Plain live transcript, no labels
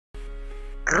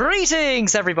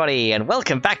Greetings everybody and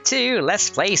welcome back to Let's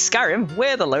Play Skyrim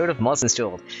with a load of mods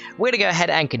installed. We're going to go ahead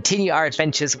and continue our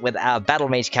adventures with our Battle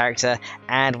Mage character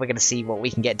and we're going to see what we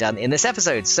can get done in this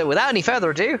episode. So without any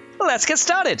further ado, let's get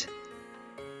started!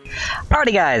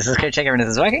 Alrighty guys, let's go check everything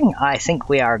is working. I think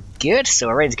we are good, so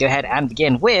we're ready to go ahead and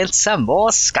begin with some more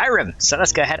Skyrim. So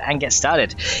let's go ahead and get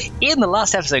started. In the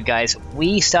last episode guys,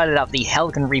 we started up the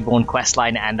Helgen Reborn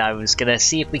questline and I was going to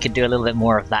see if we could do a little bit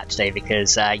more of that today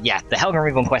because, yeah, the Helgen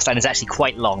Reborn questline is actually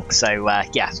quite long, so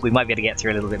yeah, we might be able to get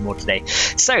through a little bit more today.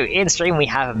 So in stream we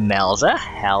have Melza,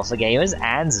 Alpha Gamers,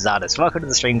 and Zardas. Welcome to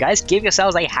the stream guys. Give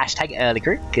yourselves a hashtag early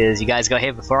crew because you guys got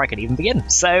here before I could even begin.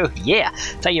 So yeah,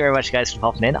 thank you very much guys for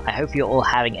popping in. I hope you're all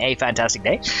having a fantastic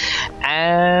day,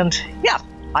 and yeah,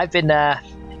 I've been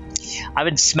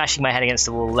smashing my head against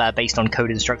the wall based on code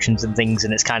instructions and things,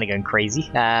 and it's kind of going crazy.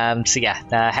 So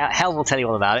yeah, Hell will tell you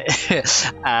all about it.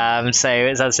 So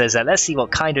as I says, let's see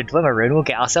what kind of Dwemer rune we'll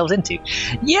get ourselves into.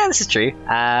 Yeah, this is true.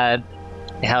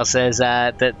 Hell says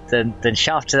that then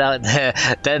shalt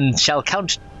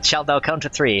thou count to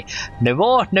 3. No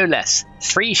more, no less.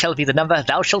 3 shall be the number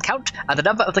thou shalt count, and the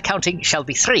number of the counting shall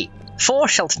be 3. 4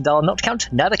 shalt thou not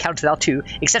count, neither count thou 2,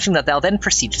 excepting that thou then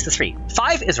proceed to the 3.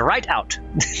 5 is right out.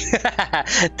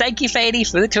 Thank you, Fady,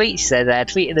 for the tweet. She said,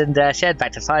 tweeted and shared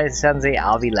back to 5 Sunday.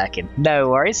 I'll be lurking. No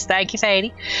worries. Thank you,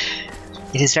 Fady.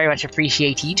 It is very much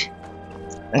appreciated.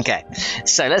 Okay,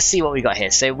 so let's see what we got here.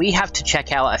 So we have to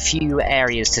check out a few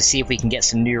areas to see if we can get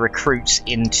some new recruits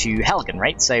into Helgen,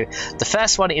 right? So the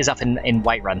first one is up in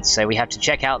Whiterun. So we have to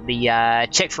check out the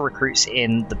check for recruits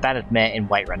in the Bannered Mare in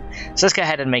Whiterun. So let's go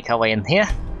ahead and make our way in here,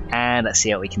 and let's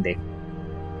see what we can do.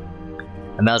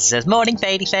 And Melza says, "Morning,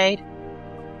 Fady Fade."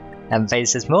 And Fady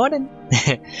says, "Morning."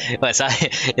 Well,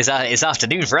 it's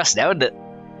afternoon for us now, isn't it?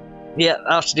 Yeah,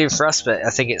 afternoon for us, but I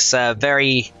think it's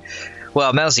very...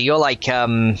 Well, Melzy, you're like,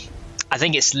 I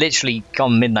think it's literally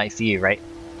gone midnight for you, right?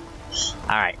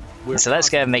 Alright, so let's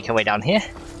go and make our way down here.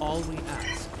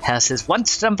 Hell says,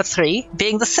 once number 3,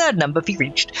 being the third number, be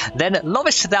reached, then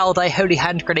lobbest thou thy holy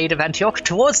hand grenade of Antioch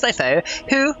towards thy foe,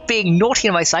 who, being naughty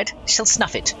in my sight, shall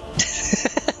snuff it.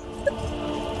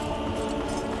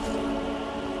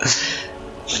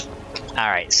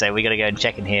 Alright, so we gotta go and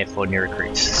check in here for new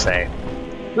recruits, so...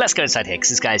 Let's go inside here, because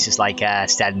this guy's just like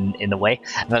standing in the way.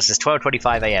 And this is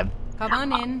 12:25 AM. Come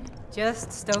on in.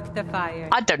 Just stoke the fire.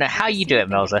 I don't know how you do it,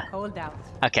 Melza.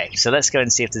 Okay, so let's go and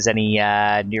see if there's any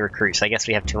new recruits. I guess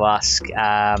we have to ask.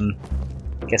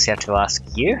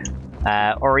 You,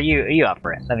 or are you up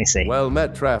for it? Let me see. Well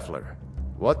met, traveler.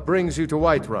 What brings you to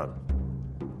Whiterun?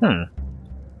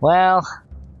 Well,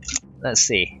 let's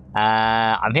see.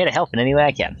 I'm here to help in any way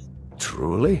I can.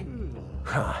 Truly?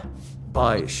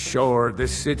 By sure,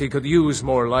 this city could use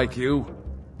more like you.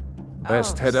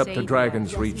 Best head up to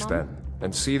Dragon's Reach then,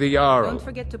 and see the Jarl.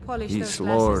 He's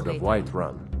Lord of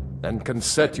Whiterun, and can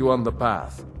set you on the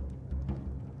path.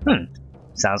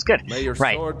 Sounds good. May your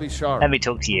right, sword be sharp. Let me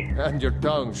talk to you. And your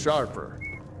tongue sharper.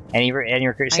 Any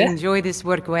recruits I here? enjoy this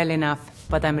work well enough,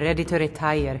 but I'm ready to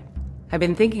retire. I've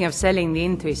been thinking of selling the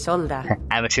inn to Isolda.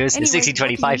 Amateurs? Anyway,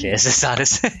 1625 here, so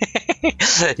status.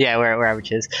 Yeah, we're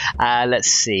amateurs. Let's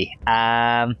see.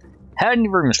 Heard any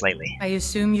rumors lately? I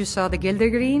assume you saw the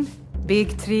Gildergreen?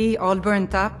 Big tree all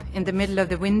burnt up in the middle of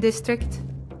the Wind District?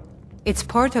 It's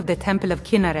part of the Temple of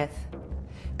Kinnareth.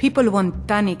 People want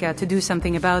Danica to do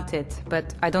something about it,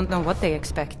 but I don't know what they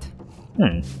expect.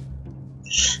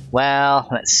 Well,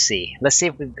 let's see. Let's see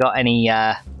if we've got any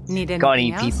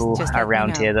people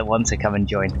around here that want to come and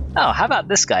join. Oh, how about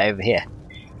this guy over here?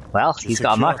 Well, he's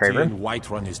got a marker over him.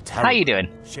 How you doing?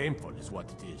 Shameful is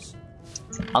what it is.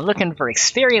 I'm looking for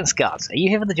experienced guards. Are you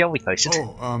here for the job we posted?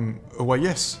 Oh, well,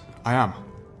 yes, I am.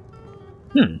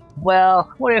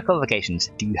 Well, what are your qualifications?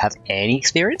 Do you have any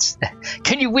experience?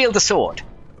 Can you wield a sword?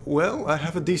 Well, I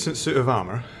have a decent suit of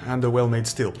armor and a well-made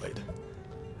steel blade.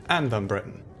 And I'm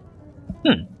Breton.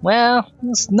 Well,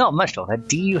 that's not much of it.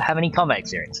 Do you have any combat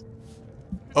experience?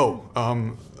 Oh,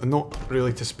 not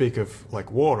really to speak of, like,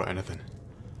 war or anything.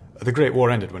 The Great War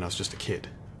ended when I was just a kid.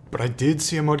 But I did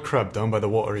see a mud crab down by the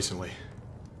water recently.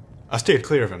 I stayed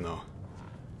clear of him, though.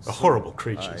 The horrible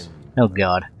creatures. Oh,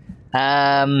 God.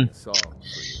 Yeah,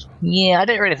 I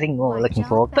don't really think what we're looking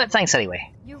for, but thanks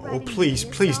anyway. Oh, please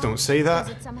don't say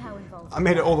that. I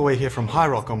made it all the way here from High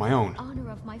Rock on my own.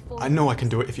 I know I can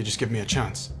do it if you just give me a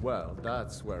chance. Well,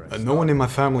 that's where no one in my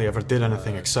family ever did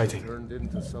anything exciting.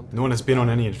 No one has been on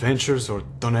any adventures or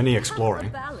done any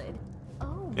exploring.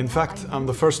 In fact, I'm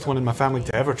the first one in my family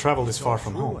to ever travel this far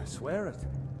from home.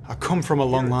 I come from a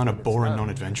long line of boring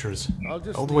non-adventurers,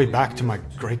 all the way back to my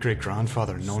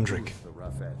great-great-grandfather, Nondrick.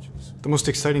 The most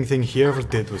exciting thing he ever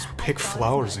did was pick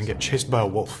flowers and get chased by a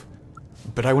wolf.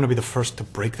 But I want to be the first to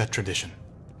break that tradition.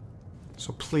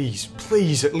 So please,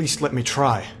 please at least let me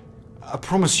try. I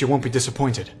promise you won't be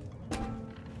disappointed.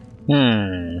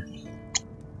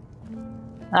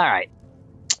 Alright.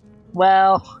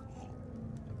 Well...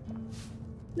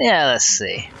 yeah, let's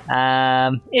see.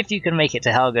 If you can make it to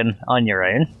Helgen on your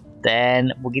own,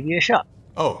 then we'll give you a shot.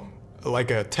 Oh,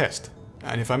 like a test.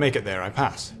 And if I make it there, I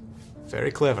pass.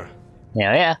 Very clever.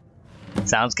 Yeah.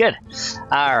 Sounds good.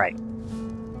 Alright.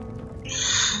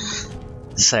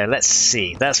 So, let's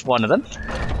see. That's one of them.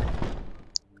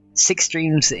 6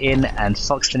 streams in and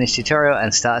Fox finished tutorial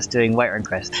and starts doing Whiterun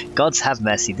quest. Gods have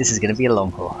mercy, this is going to be a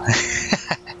long haul.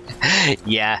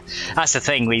 Yeah, that's the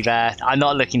thing. I'm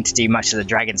not looking to do much of the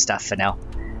dragon stuff for now.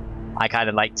 I kind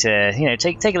of like to, you know,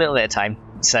 take a little bit of time.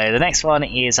 So the next one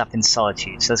is up in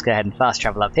Solitude. So let's go ahead and fast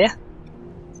travel up here.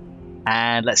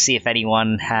 And let's see if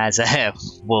anyone has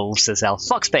wolves as well.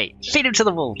 Foxbait, feed him to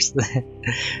the wolves.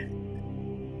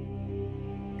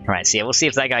 Right, so yeah, we'll see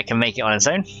if that guy can make it on his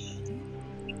own.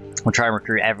 We'll try and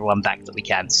recruit everyone back that we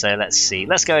can. So let's see.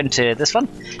 Let's go into this one.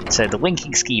 So the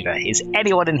Winking Skeever. Is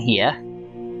anyone in here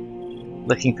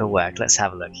looking for work? Let's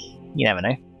have a look. You never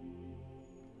know.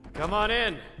 Come on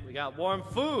in. We got warm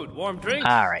food, warm drinks,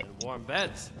 alright, and warm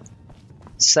beds.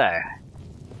 So,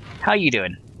 how are you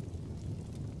doing?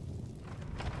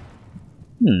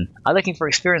 I'm looking for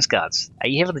experienced guards. Are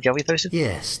you here for the job we posted?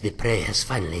 Yes, the prey has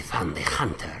finally found the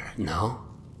hunter, no?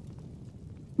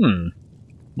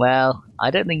 Well, I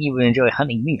don't think you would enjoy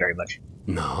hunting me very much.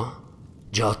 No?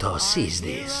 Giotto sees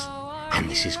this, and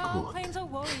this is good.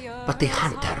 But the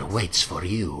hunter waits for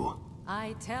you.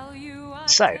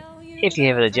 So, if you're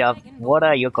here for the job, what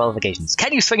are your qualifications?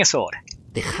 Can you swing a sword?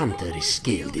 The hunter is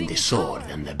skilled in the sword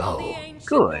and the bow.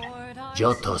 Good.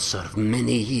 Giotto served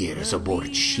many years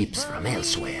aboard ships from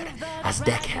elsewhere as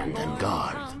deckhand and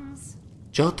guard.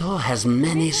 Giotto has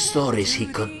many stories he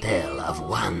could tell of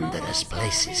wondrous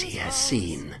places he has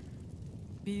seen.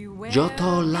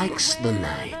 Giotto likes the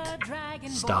night.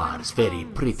 Stars very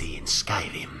pretty in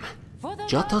Skyrim.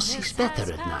 Giotto sees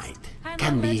better at night.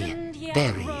 Can be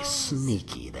very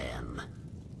sneaky then.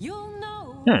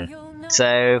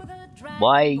 So,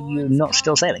 why are you not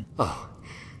still sailing? Oh,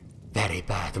 very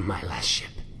bad, my last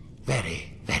ship.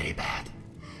 Very, very bad.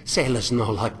 Sailors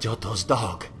no like Giotto's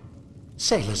dog.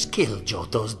 Sailors kill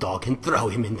Giotto's dog and throw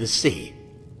him in the sea.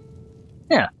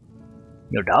 Yeah.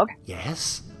 Your dog?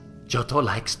 Yes. Giotto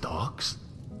likes dogs.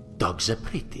 Dogs are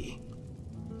pretty.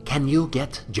 Can you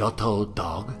get Giotto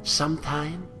dog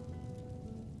sometime?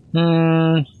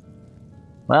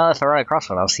 Well, if I run across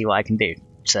one, I'll see what I can do.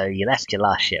 So you left your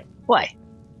last ship. Why?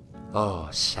 Oh,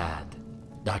 sad.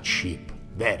 That ship,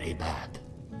 very bad.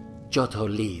 Giotto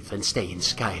leave and stay in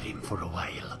Skyrim for a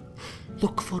while.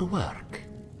 Look for work.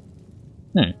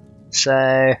 So...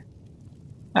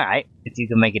 alright, if you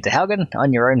can make it to Helgen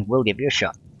on your own, we'll give you a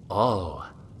shot. Oh,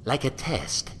 like a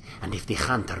test. And if the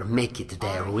hunter make it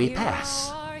there, we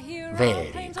pass.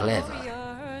 Very clever.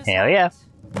 Hell yeah.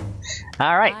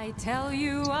 Alright.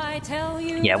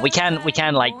 Yeah, we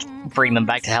can like bring them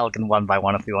back to Helgen one by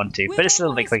one if we want to, but it's a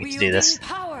little bit quicker to do this.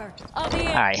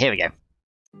 Alright, here we go.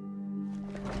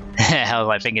 I was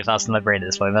like thinking fast in my brain at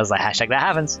this point. I was like, hashtag that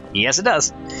happens. Yes, it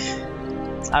does.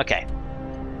 Okay.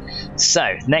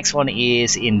 So, next one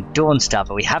is in Dawnstar,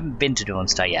 but we haven't been to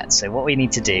Dawnstar yet. So what we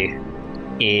need to do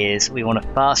is we want to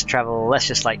fast travel. Let's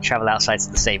just like travel outside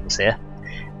to the stables here.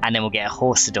 And then we'll get a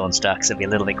horse to Dawnstar because it'll be a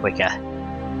little bit quicker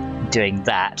doing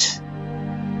that.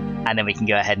 And then we can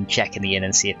go ahead and check in the inn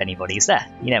and see if anybody's there.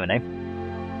 You never know.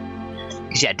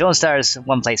 Because yeah, Dawnstar is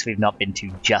one place we've not been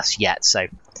to just yet, so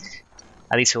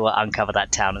at least we'll uncover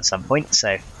that town at some point.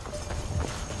 So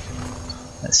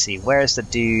let's see, where's the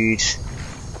dude?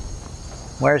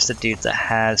 Where's the dude that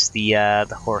has the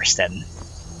horse then?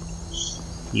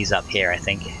 He's up here, I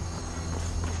think.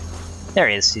 There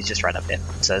he is, he's just right up here.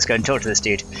 So let's go and talk to this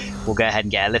dude. We'll go ahead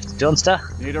and get a lift to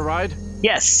Dawnstar. Need a ride?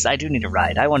 Yes, I do need a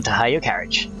ride. I want to hire your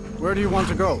carriage. Where do you want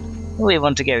to go? We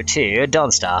want to go to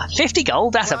Dawnstar. 50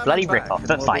 gold? That's a bloody rip-off,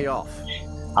 but fine.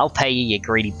 I'll pay you, you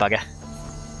greedy bugger.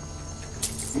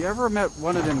 You ever met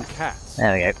one of them cats?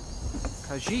 There we go.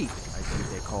 Khajiit, I think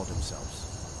they called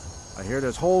themselves. I hear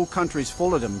there's whole countries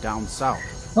full of them down south.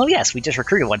 Well, yes, we just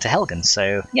recruited one to Helgen,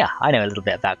 so yeah, I know a little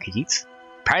bit about Khajiits.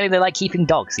 Apparently they like keeping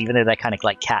dogs, even though they're kind of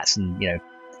like cats and, you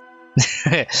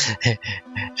know...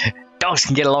 Dogs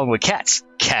can get along with cats,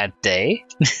 can't they?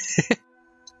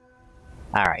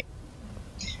 Alright.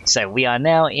 So we are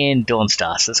now in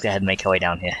Dawnstar, so let's go ahead and make our way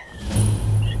down here.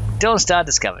 Dawnstar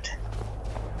discovered.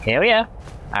 Here we are.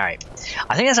 Alright.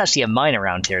 I think there's actually a mine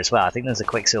around here as well. I think there's a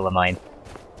Quicksilver mine.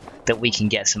 that we can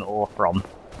get some ore from.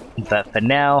 But for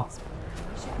now,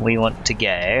 we want to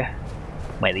go...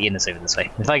 Wait, the inn is over this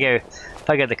way. If I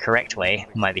go the correct way,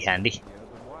 it might be handy.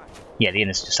 Yeah, the inn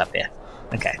is just up here.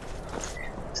 Okay.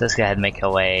 So let's go ahead and make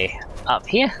our way up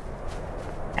here.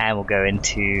 And we'll go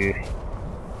into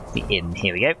the inn.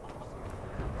 Here we go.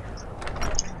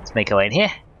 Let's make our way in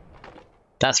here.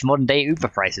 That's modern day Uber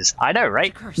prices. I know,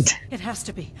 right? It has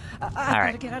to be. I've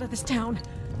got to get out of this town.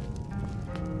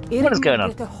 What is going on?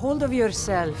 Get a hold of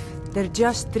yourself. They're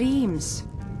just dreams.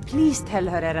 Please tell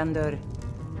her, Erandur.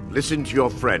 Listen to your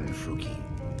friend, Fruki.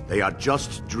 They are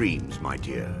just dreams, my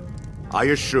dear. I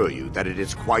assure you that it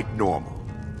is quite normal.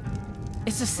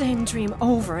 It's the same dream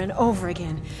over and over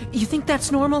again. You think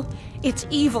that's normal? It's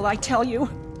evil, I tell you.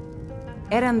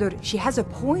 Erandur, she has a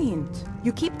point.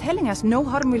 You keep telling us no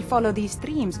harm will follow these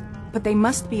dreams, but they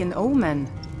must be an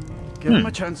omen. Give him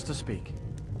a chance to speak.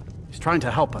 He's trying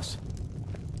to help us.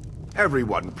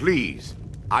 Everyone, please.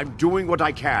 I'm doing what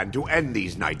I can to end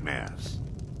these nightmares.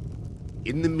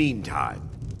 In the meantime,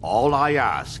 all I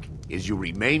ask is you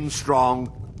remain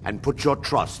strong and put your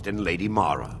trust in Lady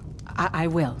Mara. I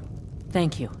will.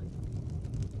 Thank you.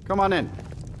 Come on in.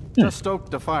 Just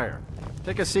stoke the fire.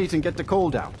 Take a seat and get the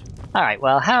cold out. Alright,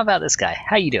 well, how about this guy?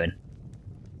 How you doing?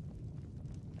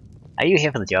 Are you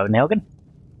here for the job, Helgen?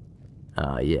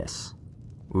 Yes.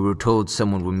 We were told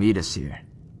someone would meet us here.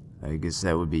 I guess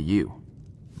that would be you.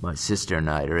 My sister and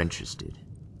I are interested.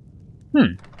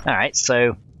 Alright,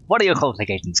 so what are your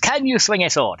qualifications? Can you swing a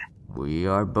sword? We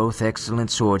are both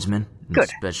excellent swordsmen and Good.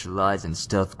 specialize in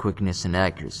stealth, quickness, and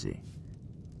accuracy.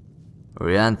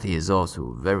 Orianthe is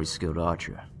also a very skilled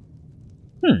archer.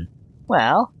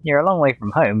 Well, you're a long way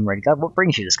from home, Redguard. What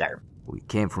brings you to Skyrim? We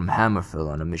came from Hammerfell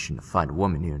on a mission to find a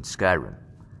woman here in Skyrim.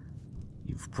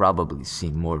 You've probably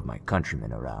seen more of my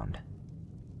countrymen around.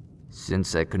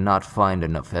 Since I could not find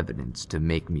enough evidence to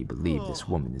make me believe this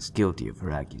woman is guilty of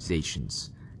her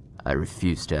accusations, I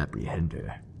refused to apprehend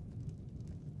her.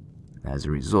 As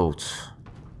a result,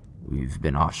 we've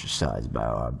been ostracized by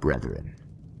our brethren.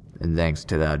 And thanks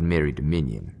to the Admiri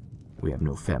Dominion, we have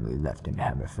no family left in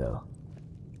Hammerfell.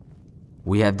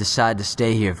 We have decided to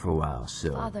stay here for a while,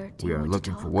 so Father, we are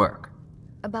looking for work.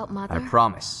 About Mother? I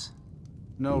promise.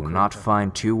 No, you will not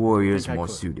find two warriors I more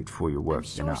could. suited for your work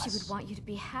I'm than sure she would us. want you to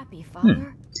be happy,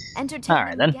 Father. Entertaining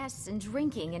Alright, then. guests and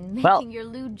drinking and making Well, your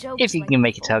lewd jokes. If you like can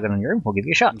make a before. target on your own, we'll give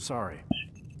you a shot. I'm sorry.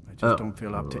 I just don't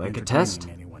feel up to like a entertaining test?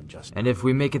 anyone just And if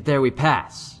we make it there, we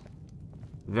pass.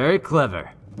 Very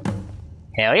clever.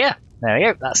 Hell yeah. There we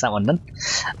go. That's that one done.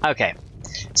 Okay.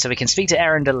 So we can speak to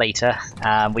Erandur later.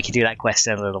 We can do that quest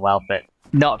in a little while, but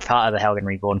not part of the Helgen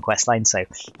Reborn questline, so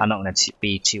I'm not going to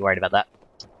be too worried about that.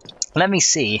 Let me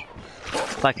see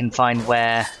if I can find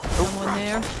where... Someone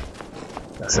there?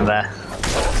 That's over there.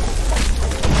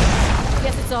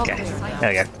 Yes, it's all Okay. clear. There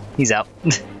we go. He's out.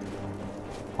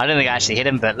 I don't think I actually hit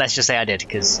him, but let's just say I did,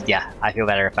 because, yeah, I feel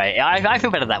better if I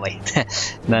feel better that way.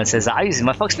 No, it says, I'm using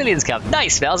my Fox Millions cup.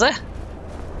 Nice, Belzer!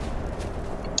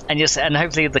 And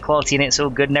hopefully the quality in it's all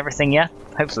good and everything, yeah?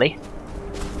 Hopefully.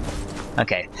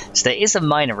 Okay, so there is a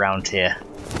mine around here.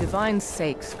 Divine's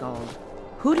sake, Scald.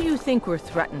 Who do you think we're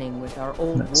threatening with our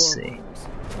old Let's war see. wounds?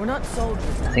 We're not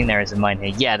soldiers. I think there is a mine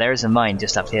here. Yeah, there is a mine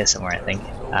just up here somewhere, I think.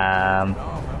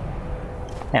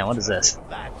 Yeah, what is this?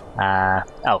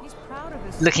 Oh.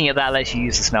 Looking at that lets you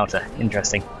use the smelter.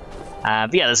 Interesting.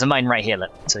 But yeah, there's a mine right here,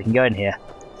 look. So we can go in here.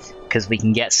 Because we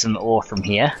can get some ore from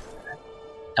here.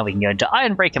 And we can go into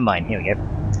Ironbreaker Mine. Here we go.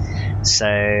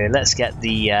 So let's get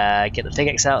the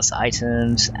pickaxe out, so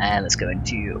items, and let's go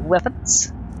into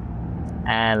weapons.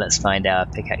 And let's find our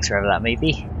pickaxe wherever that may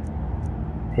be.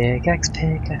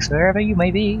 Pickaxe, wherever you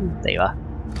may be. There you are.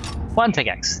 One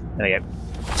pickaxe. There we go.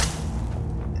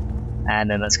 And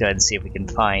then let's go ahead and see if we can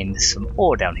find some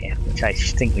ore down here, which I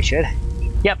think we should.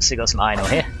 Yep, so we got some iron ore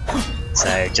here.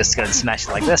 So just go and smash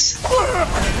it like this.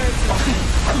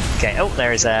 Okay, oh,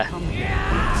 there's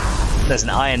an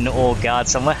iron ore guard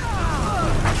somewhere.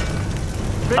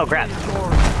 Oh crap.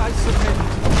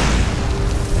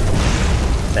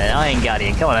 The Iron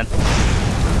Guardian, come on then.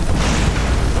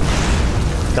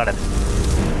 Got him.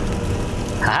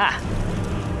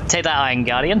 Haha! Take that Iron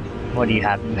Guardian. What do you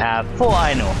have? You have 4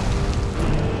 iron ore.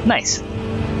 Nice.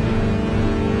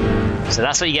 So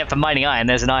that's what you get for mining iron.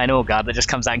 There's an iron ore guard that just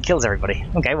comes out and kills everybody.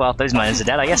 Okay, well, those miners are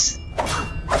dead, I guess.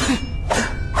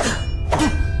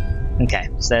 Okay,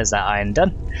 so there's that iron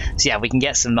done. So yeah, we can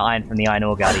get some iron from the iron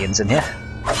ore guardians in here.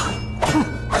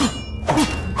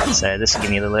 So this will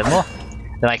give me a little bit more.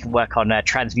 Then I can work on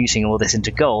transmuting all this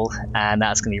into gold, and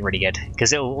that's going to be really good,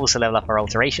 because it will also level up our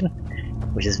alteration,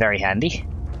 which is very handy.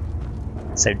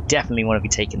 So definitely want to be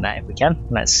taking that if we can.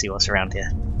 Let's see what's around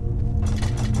here.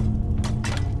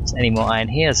 Is any more iron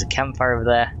here? There's a campfire over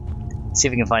there. See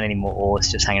if we can find any more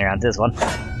ores just hanging around. There's one.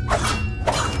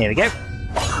 Here we go.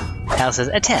 Hal says,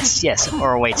 a test, yes,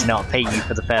 or a way to not pay you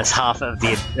for the first half of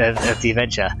the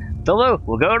adventure. Bilbo,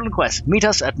 we'll go on the quest. Meet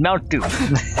us at Mount Doom. Yeah,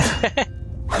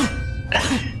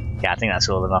 I think that's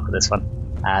all of them up for this one.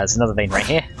 There's another vein right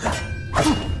here.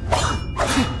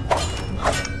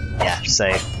 Yeah,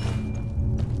 so...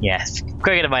 yeah,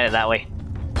 quicker to mine it that way.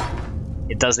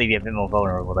 It does leave you a bit more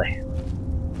vulnerable though.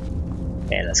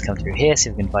 Okay, let's come through here, see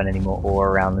if we can find any more ore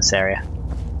around this area.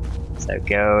 So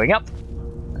going up.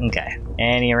 Okay,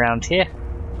 any around here?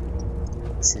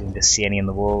 See if we can just see any in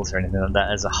the walls or anything like that.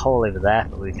 There's a hole over there,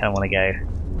 but we kind of want to go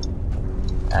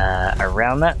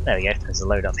around that. There we go, there's a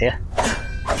load up here.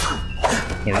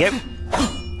 Here we go.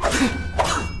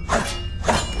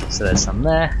 So there's some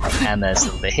there, and there's a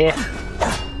little bit here.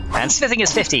 And smithing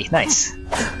is 50, nice.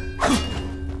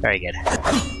 Very good.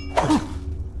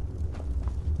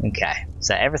 Okay, is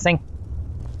that everything?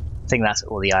 I think that's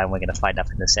all the iron we're going to find up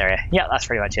in this area. Yeah, that's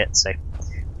pretty much it, so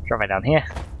drop right down here.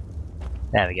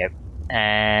 There we go.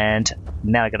 And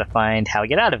now I've got to find how we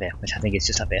get out of here, which I think is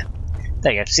just up here.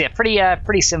 There you go. So yeah,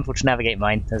 pretty simple to navigate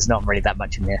mine. There's not really that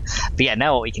much in here. But yeah,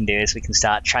 now what we can do is we can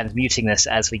start transmuting this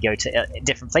as we go to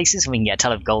different places, and we can get a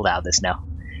ton of gold out of this now,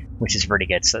 which is really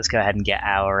good. So let's go ahead and get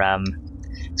our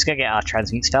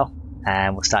transmute spell,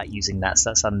 and we'll start using that.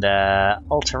 So that's under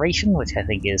alteration, which I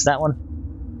think is that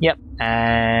one. Yep.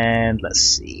 And let's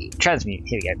see, transmute.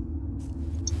 Here we go.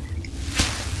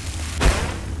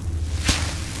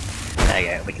 There we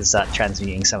go. We can start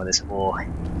transmuting some of this ore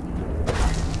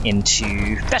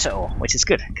into better ore, which is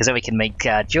good, because then we can make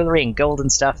jewelry and gold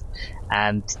and stuff,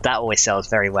 and that always sells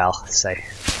very well. So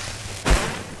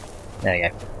there we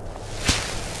go.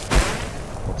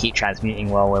 We'll keep transmuting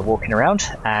while we're walking around,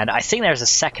 and I think there's a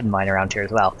second mine around here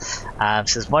as well. So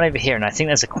there's one over here, and I think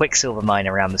there's a quicksilver mine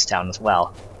around this town as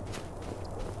well.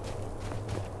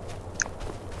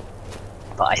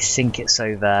 But I think it's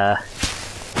over.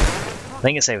 I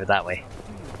think it's over that way.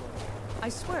 I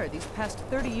swear, these past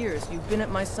 30 years you've been at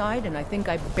my side, and I think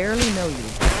I barely know you.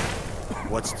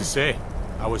 What's to say?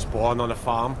 I was born on a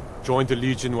farm, joined the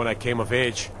Legion when I came of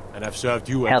age, and I've served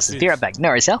you ever since. Be right back. No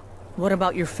worries, Hal. What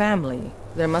about your family?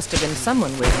 There must have been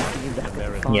someone waiting for you back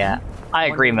at the farm. Yeah, I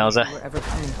agree, Melza.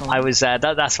 I was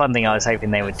that's one thing I was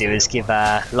hoping they would do, is give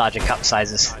larger cup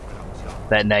sizes.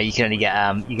 But no, you can only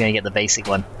get the basic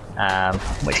one,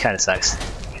 which kind of sucks.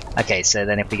 Okay, so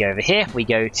then if we go over here, we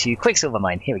go to Quicksilver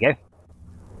Mine. Here we go.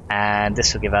 And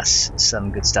this will give us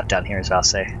some good stuff down here as well,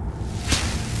 so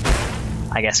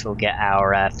I guess we'll get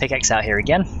our pickaxe out here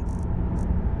again.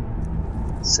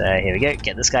 So here we go,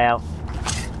 get this guy out.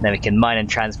 Then we can mine and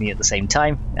transmute at the same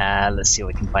time. Let's see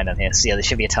what we can find down here. So yeah, there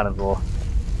should be a ton of ore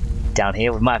down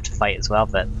here. We might have to fight as well,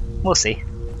 but we'll see.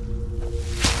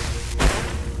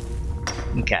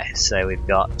 Okay, so we've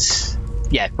got,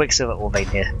 yeah, Quicksilver ore vein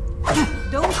here.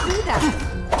 Don't do that!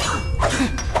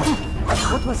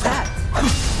 What was that?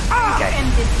 Okay.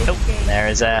 Oh,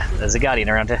 there's a guardian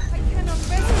around here.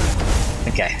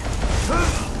 Okay.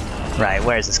 Right,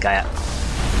 where is this guy at?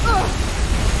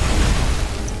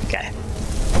 Okay.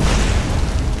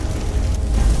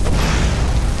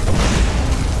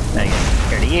 There you go.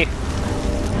 Here to you.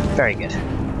 Very good.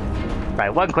 Right,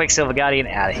 one Quicksilver Guardian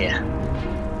out of here.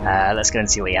 Let's go and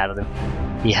see what he had of him.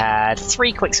 He had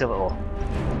 3 Quicksilver ore.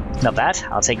 Not bad.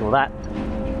 I'll take all that.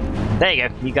 There you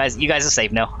go. You guys are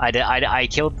safe now. I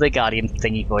killed the Guardian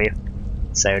thingy for you,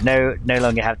 so no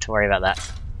longer have to worry about that.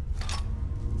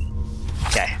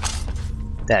 Okay.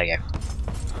 There we go.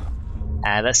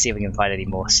 And let's see if we can find any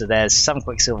more. So there's some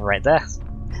Quicksilver right there.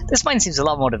 This mine seems a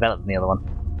lot more developed than the other one.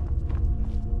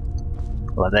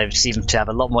 Well, they seem to have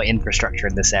a lot more infrastructure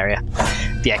in this area.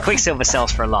 But yeah, Quicksilver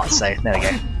sells for a lot, so there we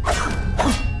go.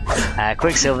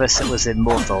 Quicksilver was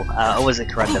immortal, or was it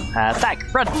Corundum?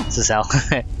 Back, run to sell.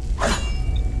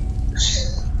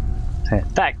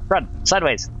 Back, run,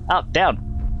 sideways, up,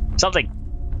 down, something.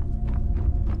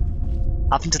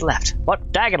 Up and to the left.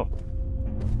 What? Diagonal.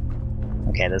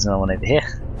 Okay, there's another one over here.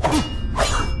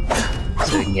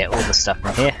 So we can get all the stuff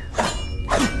from here.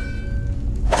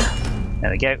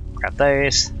 There we go, grab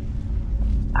those.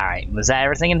 Alright, was that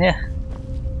everything in here?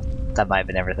 That might have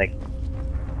been everything.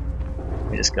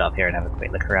 Let me just go up here and have a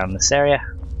quick look around this area.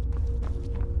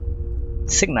 I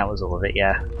think that was all of it,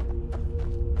 yeah.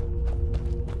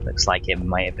 Looks like it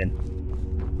might have been.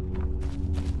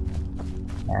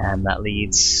 And that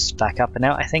leads back up and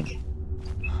out, I think.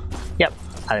 Yep,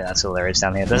 I think that's all there is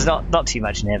down here. There's not too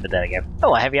much in here, but there we go.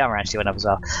 Oh, a heavy armor actually went up as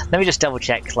well. Let me just double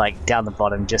check, like, down the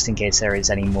bottom, just in case there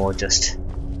is any more just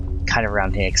kind of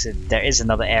around here, because there is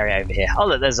another area over here. Oh,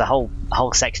 look, there's a whole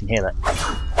section here, look.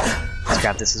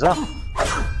 grab this as well.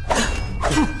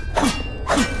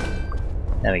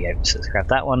 There we go. So let's grab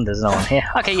that one. There's no one here.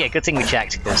 Okay, yeah, good thing we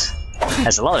checked, because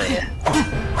there's a lot of it here.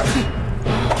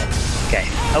 Okay.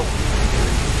 Oh.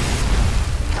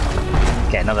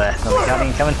 Okay, another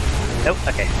guardian coming. Oh,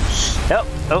 okay.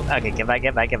 Oh, okay, get back.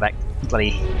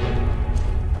 Bloody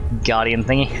guardian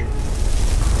thingy.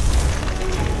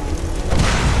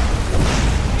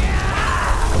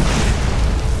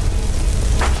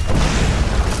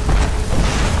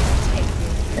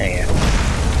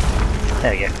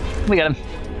 There we go. We got him.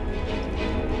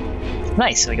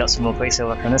 Nice, we got some more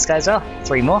Quicksilver from this guy as well.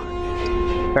 3 more.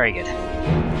 Very good.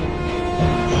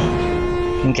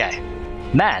 Okay.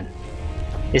 Man,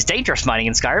 it's dangerous mining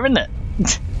in Skyrim, isn't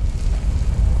it?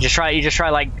 you just try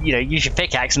like, you know, use your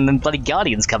pickaxe and then bloody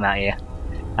guardians come out here.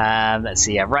 Let's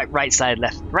see, yeah, right side,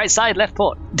 left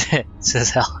port. Says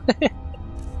hell.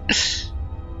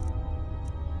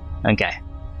 Okay.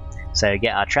 So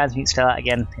get our transmute spell out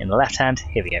again in the left hand.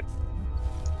 Here we go.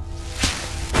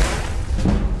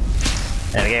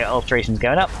 There we go, alteration's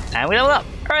going up, and we level up!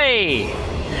 Hooray!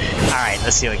 Alright,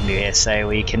 let's see what we can do here. So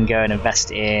we can go and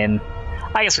invest in...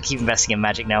 I guess we'll keep investing in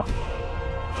magic now.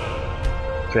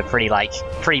 We're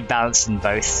pretty balanced in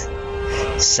both.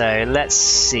 So let's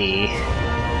see. We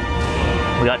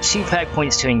got 2 perk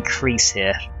points to increase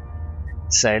here.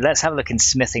 So let's have a look in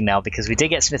smithing now, because we did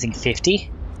get smithing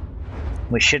 50.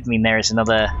 Which should mean there is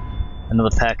another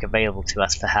perk available to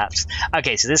us, perhaps.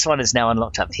 Okay, so this one is now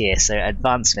unlocked up here. So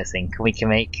advanced smithing, we can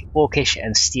make orcish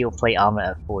and steel plate armor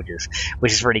at forges,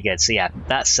 which is really good. So yeah,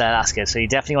 that's good. So you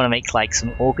definitely want to make like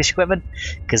some orcish equipment,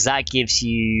 because that gives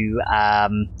you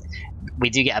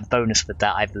we do get a bonus with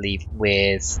that, I believe,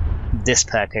 with this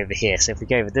perk over here. So if we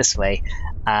go over this way,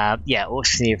 yeah,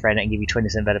 orcish steel friend and give you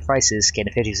 20% better prices, gain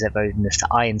a 50% bonus to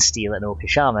iron, steel, and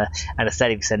orcish armor, and a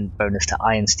 30% bonus to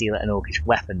iron, steel, and orcish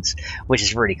weapons, which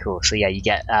is really cool. So yeah, you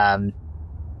get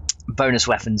bonus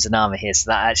weapons and armor here,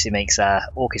 so that actually makes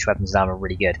orcish weapons and armor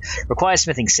really good. Requires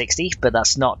smithing 60, but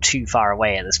that's not too far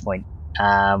away at this point,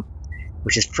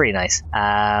 which is pretty nice.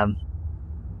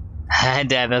 And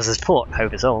there's this port,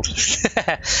 hope it's old.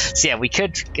 So yeah, we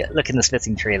could look in the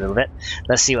smithing tree a little bit.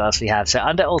 Let's see what else we have. So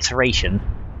under alteration,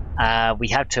 we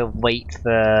have to wait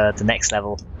for the next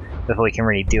level before we can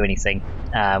really do anything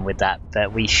with that.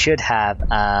 But we should have,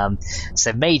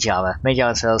 so mage armor. Mage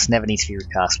armor spells never need to be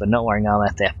recast. When not wearing armor,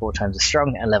 they're 4 times as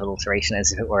strong, and level alteration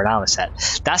as if it were an armor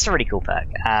set. That's a really cool perk.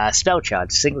 Spell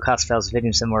charge. Single cast spells are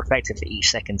 50% more effective for each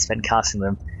second spent casting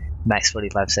them. Max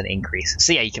 45% increase.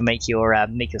 So yeah, you can make your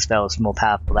spells more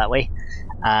powerful that way.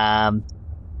 And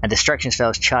destruction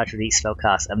spells charge with each spell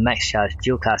cast. And max charge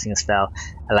dual casting a spell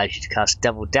allows you to cast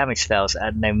double damage spells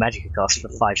at no magic cost for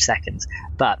 5 seconds.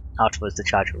 But afterwards, the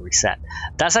charge will reset.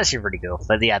 That's actually really cool.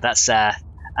 But yeah, that's a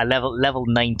level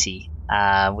 90,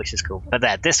 which is cool.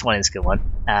 But this one is a good one.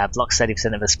 Blocks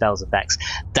 30% of a spell's effects.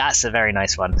 That's a very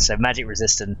nice one. So magic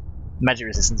resistance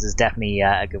is definitely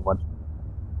a good one.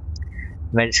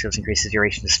 Magic skills increases the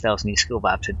duration of spells in each school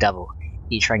by up to double.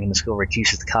 Each rank in the school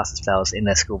reduces the cast of spells in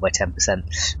their school by 10%.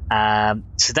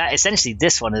 So that essentially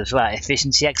this one as well,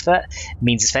 efficiency expert,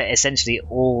 means essentially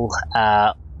all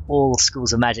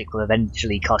schools of magic will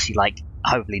eventually cost you like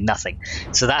hopefully nothing.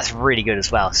 So that's really good as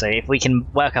well. So if we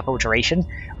can work up alteration,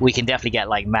 we can definitely get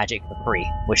like magic for free,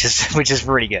 which is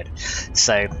really good.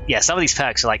 So yeah, some of these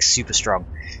perks are like super strong.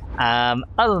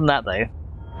 Other than that though,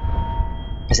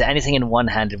 is there anything in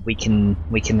one-handed we can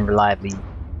reliably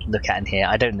look at in here?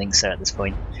 I don't think so at this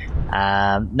point.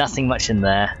 Nothing much in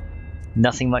there.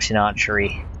 Nothing much in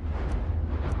archery.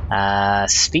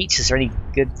 Speech, is there any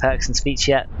good perks in speech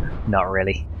yet? Not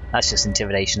really. That's just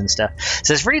intimidation and stuff.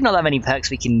 So there's really not that many perks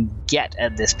we can get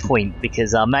at this point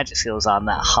because our magic skills aren't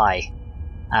that high.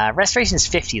 Restoration is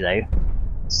 50 though.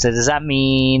 So does that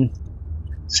mean...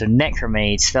 So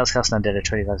Necromage, spells cast on undead are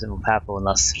 25% more powerful and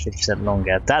lasts 50%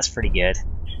 longer. That's pretty good.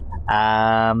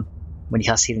 When you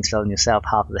cast healing spell on yourself,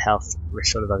 half of the health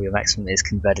restored above your maximum is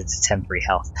converted to temporary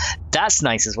health. That's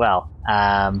nice as well.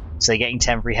 So getting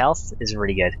temporary health is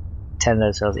really good. 10 of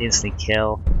those spells instantly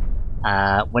kill.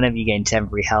 Whenever you gain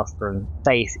temporary health from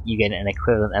Faith, you gain an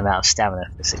equivalent amount of stamina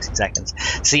for 60 seconds.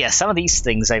 So yeah, some of these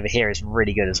things over here is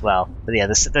really good as well. But yeah,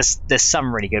 there's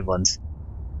some really good ones.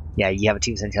 Yeah, you have a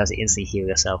 2% chance to instantly heal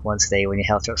yourself once a day. When your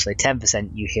health drops below 10%,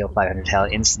 you heal 500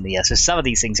 health instantly. Yeah, so some of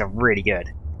these things are really good.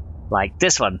 Like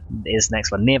this one is the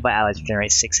next one. Nearby allies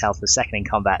regenerate 6 health per second in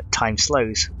combat. Time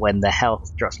slows when the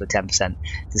health drops by 10%.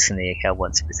 This can occur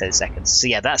once every 30 seconds. So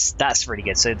yeah, that's really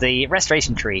good. So the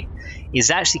restoration tree is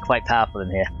actually quite powerful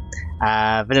in here.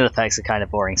 Vanilla perks are kind of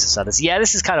boring to starters. Yeah,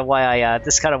 this is kind of why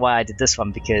I did this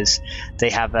one, because they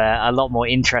have a lot more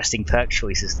interesting perk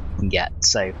choices that you can get.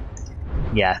 So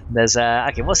yeah, there's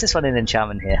okay. What's this one in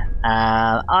enchantment here?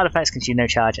 Artifacts consume no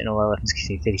charge, and all weapons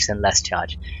consume 50% less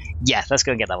charge. Yeah, let's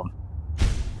go and get that one.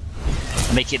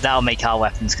 That'll make our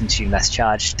weapons consume less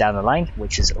charge down the line,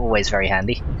 which is always very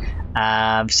handy. So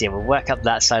yeah, we'll work up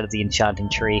that side of the enchanting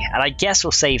tree, and I guess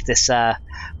we'll save this one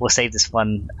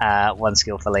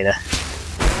skill for later.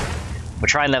 We'll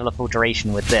try and level up all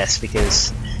duration with this,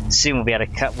 because soon we'll be able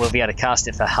to cast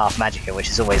it for half magicka, which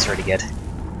is always really good.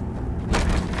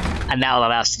 And that will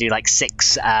allow us to do like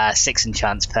 6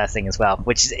 enchants per thing as well,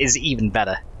 which is even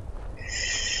better.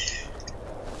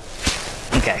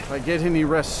 Okay. If I get any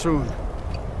rest soon.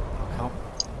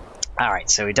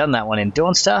 Alright, so we've done that one in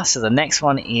Dawnstar, so the next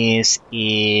one is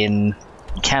in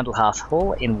Candlehearth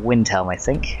Hall in Windhelm, I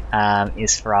think,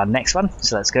 is for our next one.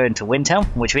 So let's go into Windhelm,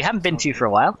 which we haven't been to for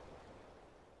a while.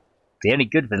 The only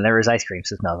good vanilla is ice cream,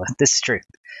 says Nova. This is true.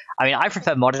 I mean, I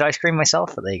prefer modded ice cream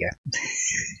myself, but there you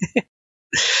go.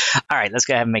 Alright, let's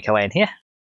go ahead and make our way in here.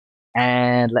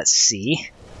 And let's see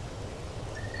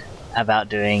about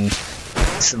doing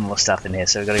some more stuff in here.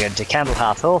 So we've got to go into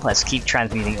Candlehearth Hall. Let's keep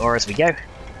transmuting ore as we go.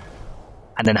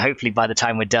 And then hopefully by the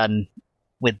time we're done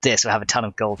with this, we'll have a ton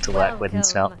of gold to work with and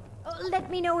smelt. Let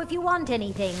me know if you want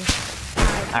anything.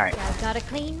 Alright. I've got a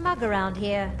clean mug around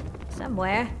here.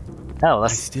 Somewhere. Oh,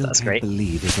 that's great.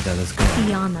 Believe Isabella's gone.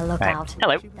 Be on the lookout.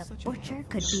 Hello. The butcher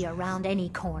could be around any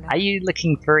corner. Are you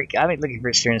looking for... I'm looking for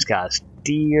experienced cars.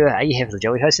 Are you here for the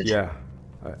job we hosted? Yeah,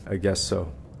 I guess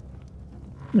so.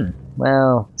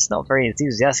 Well, it's not very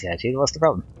enthusiastic attitude. What's the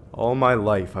problem? All my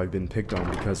life I've been picked on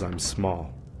because I'm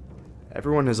small.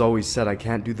 Everyone has always said I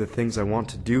can't do the things I want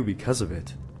to do because of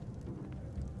it.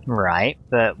 Right,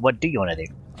 but what do you want to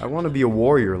do? I want to be a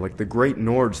warrior like the great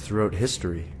Nords throughout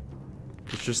history.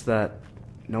 It's just that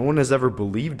no one has ever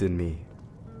believed in me.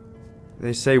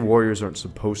 They say warriors aren't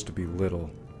supposed to be little.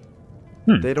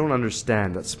 They don't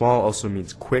understand that small also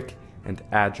means quick and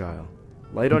agile,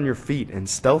 light on your feet and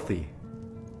stealthy.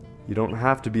 You don't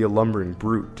have to be a lumbering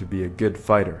brute to be a good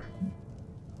fighter.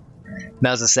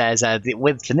 Melza says,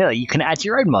 with vanilla, you can add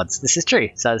your own mods. This is true.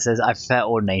 So it says, I prefer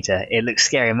Ordinator. It looks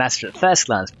scary and massive at first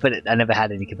glance, but I never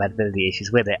had any compatibility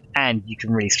issues with it. And you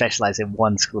can really specialize in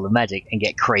one school of magic and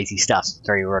get crazy stuff.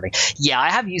 Very rewarding. Yeah,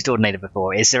 I have used Ordinator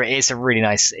before. It's a really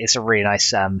nice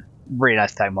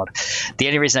perk mod. The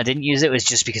only reason I didn't use it was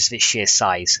just because of its sheer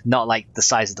size. Not like the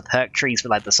size of the perk trees, but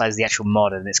like the size of the actual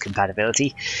mod and its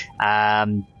compatibility.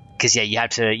 Because yeah, you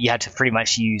had to pretty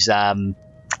much use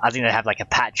I think they have like a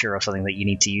patcher or something that you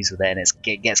need to use with it, and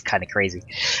it gets kind of crazy.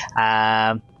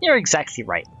 You're exactly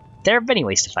right. There are many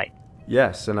ways to fight.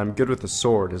 Yes, and I'm good with the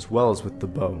sword as well as with the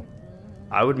bow.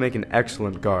 I would make an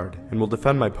excellent guard, and will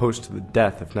defend my post to the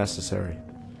death if necessary.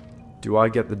 Do I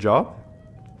get the job?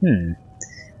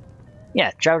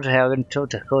 Yeah, travel to Helgen, talk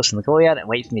to course in the courtyard, and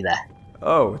wait for me there.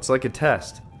 Oh, it's like a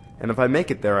test. And if I make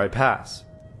it there, I pass.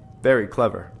 Very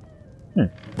clever.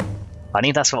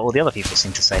 Funny, that's what all the other people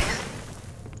seem to say.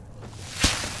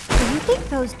 Do you think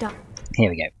those Here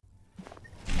we go.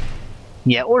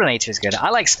 Yeah, Ordinator is good. I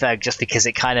like SPERG just because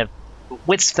it kind of...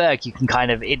 With SPERG, you can kind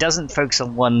of... It doesn't focus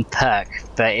on one perk,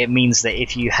 but it means that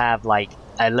if you have, like,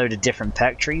 a load of different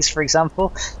perk trees, for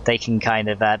example, they can kind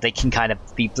of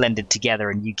be blended together,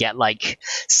 and you get, like...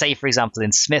 Say, for example,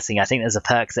 in smithing, I think there's a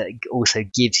perk that also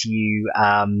gives you...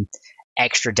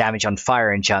 extra damage on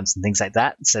fire enchants and things like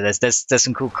that. So there's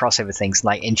some cool crossover things,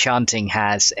 like enchanting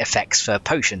has effects for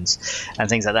potions and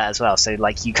things like that as well. So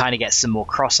like you kind of get some more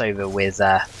crossover with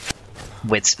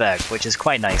SPERG, which is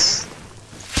quite nice.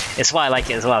 It's why I like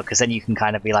it as well, because then you can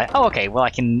kind of be like, oh, okay, well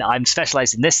I'm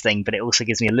specialized in this thing, but it also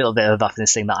gives me a little bit of a buff in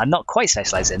this thing that I'm not quite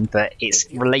specialized in, but it's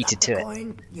related to it.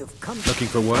 Looking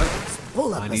for work?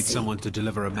 I need someone to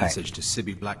deliver a message to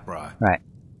Sibby Blackbriar. Right.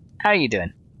 How are you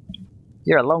doing?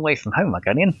 You're a long way from home,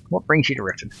 Argonian. What brings you to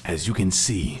Riften? As you can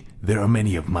see, there are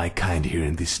many of my kind here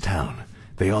in this town.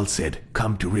 They all said,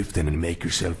 come to Riften and make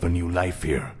yourself a new life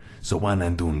here. So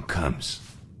Wanandun comes.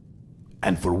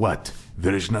 And for what?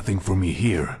 There is nothing for me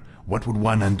here. What would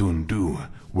Wanandun do?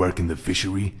 Work in the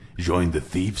fishery? Join the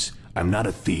thieves? I'm not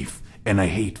a thief, and I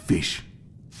hate fish.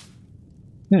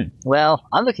 Well,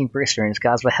 I'm looking for experienced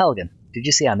guards with Helgen. Did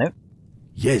you see our note?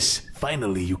 Yes,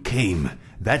 finally you came.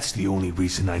 That's the only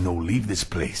reason I know leave this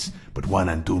place, but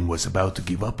Wanandun was about to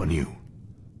give up on you.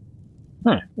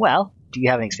 Well, do you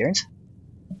have any experience?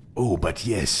 Oh, but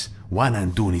yes. Juan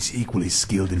Andun is equally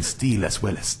skilled in steel as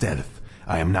well as stealth.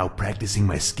 I am now practicing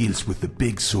my skills with the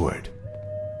big sword.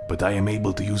 But I am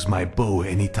able to use my bow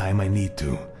anytime I need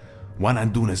to. Juan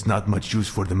Andun has not much use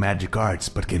for the magic arts,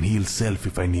 but can heal self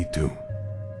if I need to.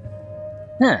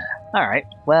 Huh. Alright,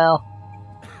 well...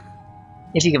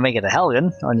 if you can make it to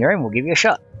Helgen on your own, we'll give you a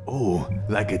shot. Oh,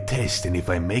 like a test, and if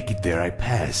I make it there, I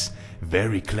pass.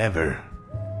 Very clever.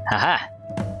 Haha.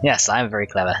 Yes, I'm very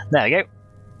clever. There we go.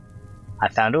 I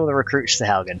found all the recruits to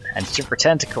Helgen, and should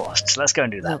return to course, so let's go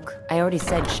and do that. Look, I already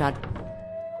said Shad.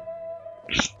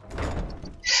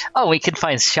 Oh, we can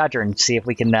find Shadra and see if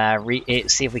we can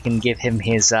see if we can give him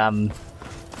his see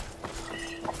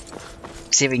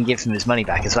if we can give him his money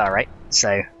back as well, right?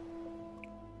 So,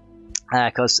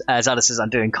 because as Alice says,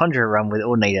 I'm doing Conjurer Run with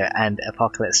Ordinator and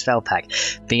Apocalypse Spell Pack.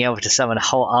 Being able to summon a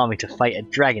whole army to fight a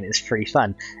dragon is pretty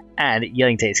fun, and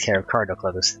Yelling takes care of corridor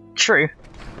cloggers. True.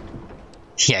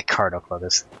 Yeah, corridor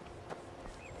cloggers.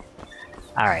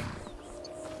 All right.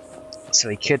 So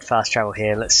we could fast travel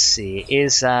here. Let's see.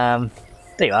 Is there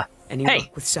you are. Any hey.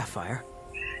 luck with Sapphire?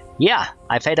 Yeah,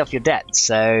 I paid off your debt,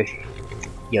 so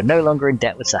you're no longer in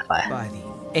debt with Sapphire. By the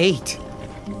 8.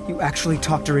 You actually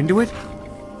talked her into it?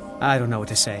 I don't know what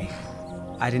to say.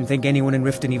 I didn't think anyone in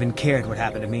Riften even cared what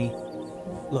happened to me.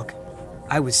 Look,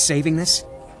 I was saving this,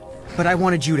 but I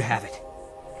wanted you to have it.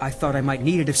 I thought I might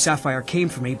need it if Sapphire came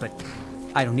for me, but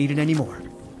I don't need it anymore.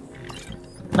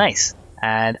 Nice.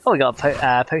 And, oh, we got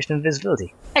a potion of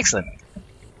invisibility. Excellent.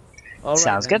 All right,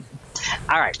 sounds good.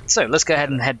 Alright, so let's go ahead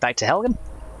and head back to Helgen,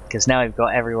 because now we've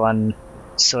got everyone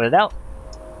sorted out.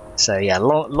 So yeah,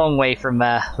 long way from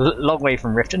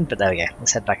Riften, but there we go.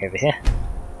 Let's head back over here.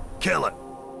 Kill it.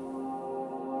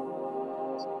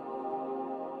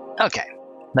 Okay,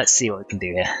 let's see what we can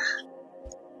do here.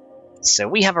 So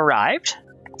we have arrived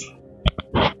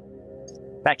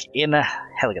back in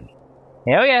Helgen.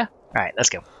 Here we go. Alright, let's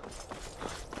go.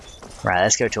 Right,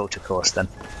 let's go talk to Course then.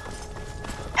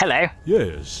 Hello.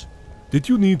 Yes. Did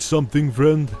you need something,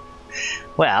 friend?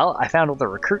 Well, I found all the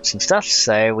recruits and stuff,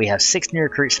 so we have 6 new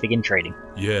recruits to begin trading.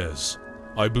 Yes.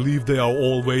 I believe they are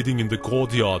all waiting in the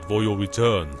courtyard for your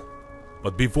return.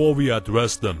 But before we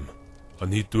address them, I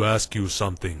need to ask you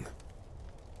something.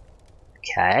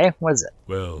 Okay, what is it?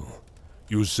 Well,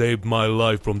 you saved my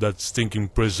life from that stinking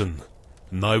prison,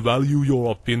 and I value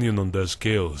your opinion on their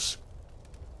skills.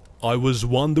 I was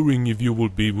wondering if you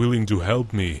would be willing to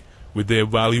help me with the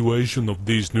evaluation of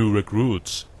these new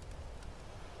recruits.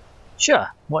 Sure,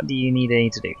 what do you need me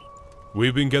to do?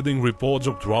 We've been getting reports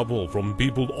of trouble from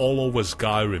people all over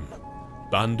Skyrim.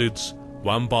 Bandits,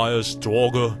 vampires,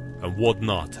 Draugr, and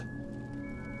whatnot.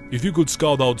 If you could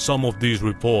scout out some of these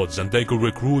reports and take a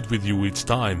recruit with you each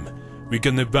time, we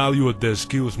can evaluate their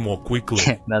skills more quickly.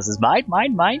 This is mine.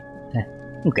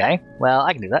 Okay, well,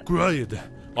 I can do that. Great.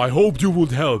 I hope you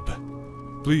would help.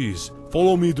 Please,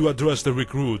 follow me to address the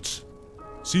recruits.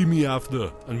 See me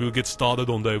after, and we'll get started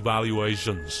on the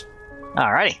evaluations.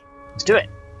 Alrighty, let's do it.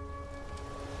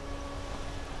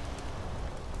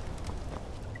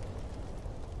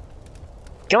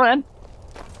 Come on in.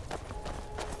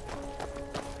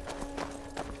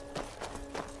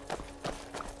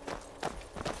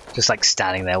 Just like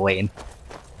standing there waiting.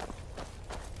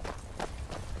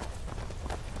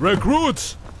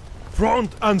 Recruits!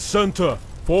 Front and center.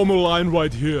 Form a line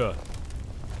right here.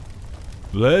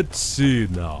 Let's see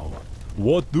now.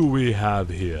 What do we have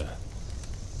here?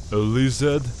 A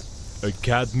lizard, a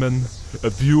catman, a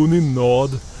puny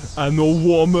nod, and a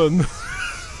woman.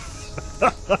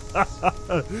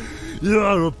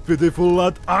 You're a pitiful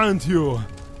lad, aren't you?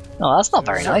 Oh, that's not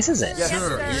very nice, is it?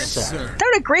 Yes, sir.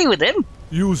 Don't agree with him.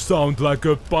 You sound like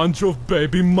a bunch of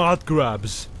baby mud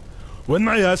crabs. When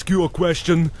I ask you a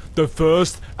question, the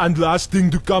first and last thing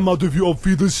to come out of your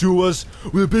fetal sewers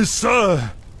will be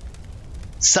sir.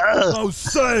 Sir. Now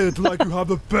say it like you have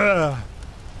a bear.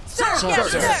 Sir,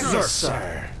 Yes,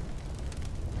 sir.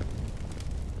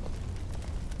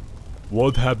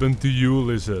 What happened to you,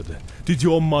 lizard? Did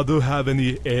your mother have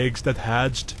any eggs that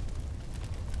hatched?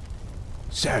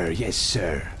 Sir, yes,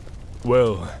 sir.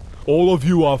 Well, all of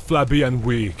you are flabby and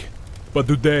weak, but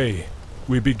today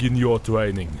we begin your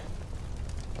training.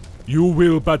 You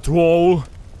will patrol,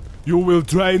 you will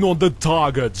train on the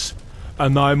targets,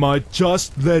 and I might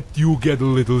just let you get a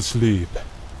little sleep.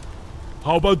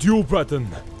 How about you, Breton?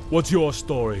 What's your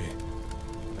story?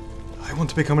 I want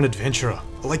to become an adventurer,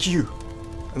 like you.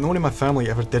 And no one in my family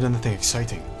ever did anything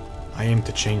exciting. I aim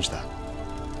to change that.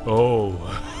 Oh.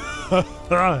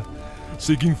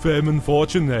 Seeking fame and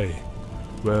fortune, eh?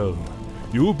 Well,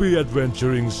 you'll be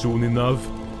adventuring soon enough.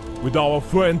 With our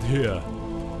friend here.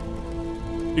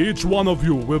 Each one of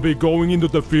you will be going into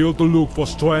the field to look for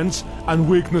strengths and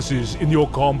weaknesses in your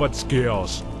combat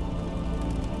skills.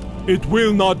 It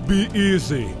will not be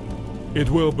easy. It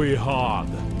will be hard.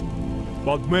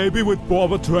 But maybe with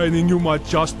proper training you might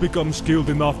just become skilled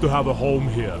enough to have a home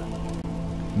here.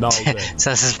 Now then,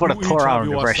 so this is what a poor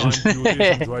arm impression.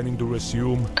 Training to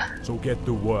resume, so get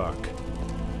to work.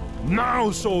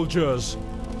 Now, soldiers!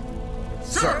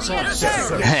 Sir,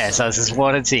 Yeah, so this is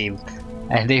what a team.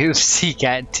 A new Sea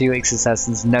Cat, 2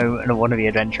 ex-assassins, no, and a wannabe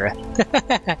adventurer.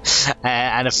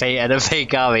 and a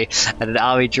fake army, and an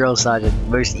army drill sergeant,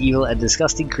 most evil and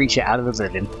disgusting creature out of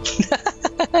oblivion.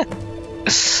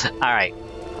 Alright,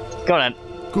 go on then.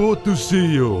 Good to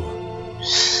see you.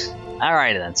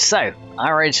 Alright then, so,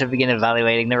 I'm ready to begin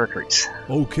evaluating the recruits.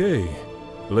 Okay,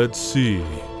 let's see.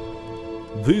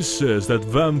 This says that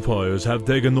vampires have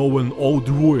taken over an old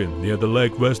ruin near the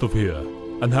lake west of here,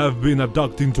 and have been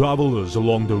abducting travelers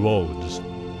along the roads.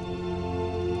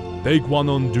 Take one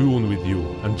on Dune with you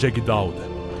and check it out.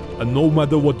 And no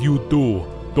matter what you do,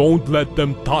 don't let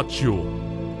them touch you.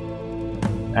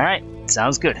 Alright,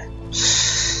 sounds good.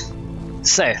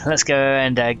 So, let's go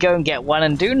and get one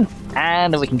on Dune,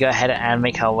 and we can go ahead and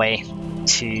make our way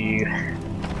to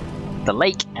the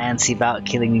lake and see about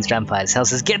killing these vampires. Hell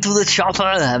says, get to the chopper!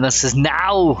 And this says,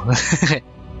 now!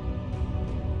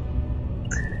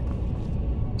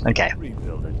 Okay.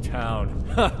 Rebuild a town.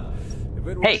 If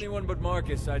it were anyone but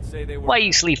Marcus, I'd say they were. Why are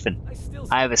you sleeping?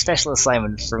 I have a special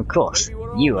assignment from course.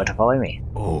 You are to follow me.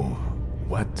 Oh,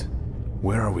 what?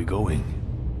 Where are we going?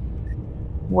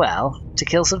 Well, to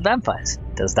kill some vampires.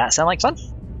 Does that sound like fun?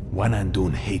 Juan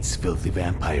Andun hates filthy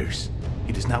vampires.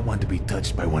 He does not want to be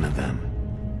touched by one of them.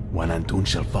 Juan Andun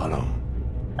shall follow.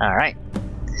 Alright.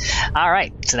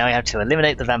 Alright, so now we have to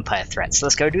eliminate the vampire threats.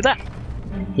 Let's go do that.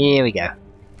 Here we go.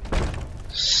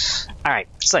 Alright,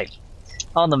 so,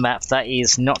 on the map, that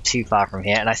is not too far from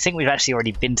here, and I think we've actually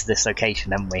already been to this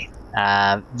location, haven't we?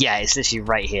 Yeah, it's literally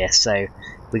right here, so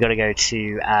we got to go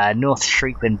to North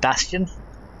Shriekwind Bastion,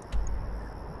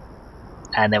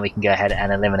 and then we can go ahead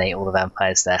and eliminate all the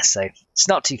vampires there, so it's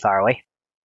not too far away.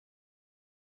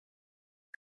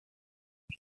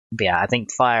 But yeah, I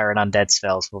think fire and undead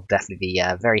spells will definitely be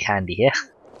very handy here,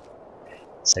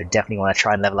 so definitely want to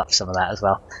try and level up some of that as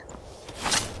well.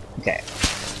 Okay.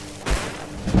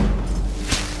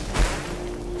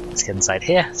 Let's get inside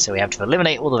here. So we have to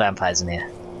eliminate all the vampires in here,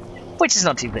 which is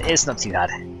not too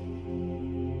hard.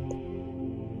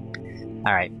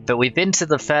 All right, but we've been to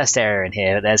the first area in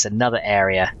here. There's another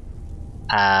area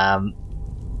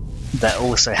that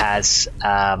also has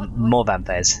more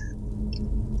vampires.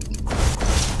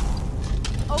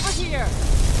 Over here.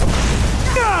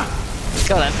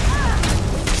 Go on then.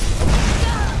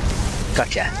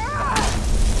 Gotcha.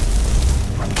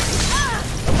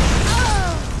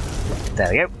 There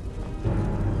we go.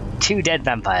 2 dead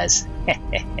vampires.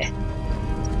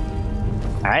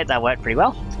 Alright, that worked pretty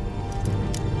well.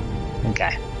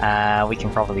 Okay, we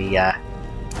can probably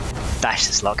bash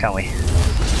this lot, can't we? Here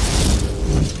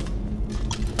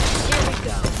we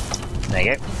go. There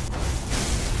you go.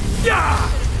 Yeah!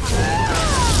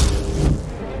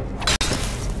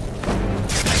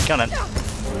 Come on.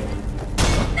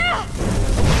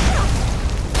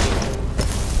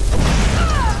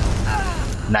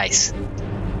 Nice.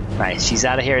 Right, she's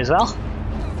out of here as well.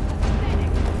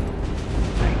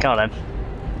 Right, come on then.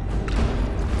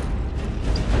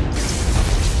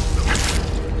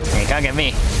 You can't get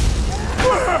me.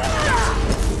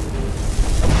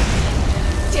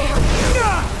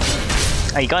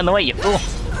 Oh, you got in the way, you fool.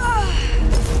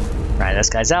 Right, this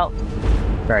guy's out.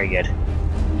 Very good.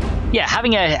 Yeah,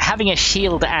 having a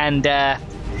shield and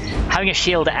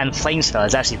flame spell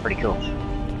is actually pretty cool.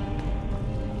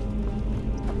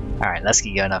 Alright, let's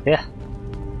keep going up here.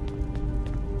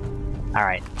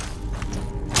 Alright.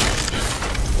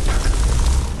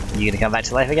 You gonna come back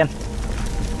to life again?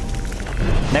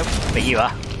 Nope, but you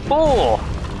are. Oh!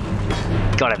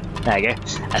 Got him. There you go.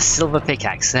 A silver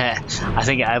pickaxe. I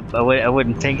think a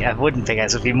wooden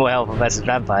pickaxe would be more helpful versus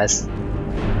vampires.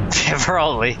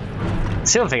 Probably.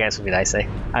 Silver pickaxe would be nice, eh?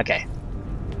 Okay.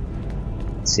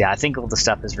 So yeah, I think all the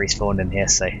stuff is respawned in here,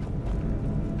 so...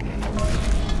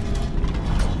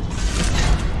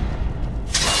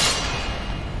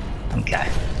 Okay.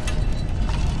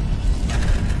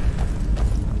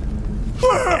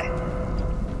 Okay.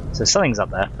 So something's up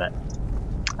there, but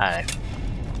I don't know.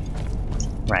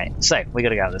 Right, so we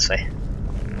gotta go this way.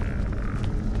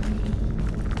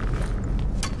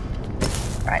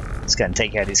 Right, let's go and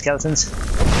take care of these skeletons.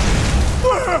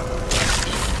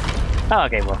 Oh,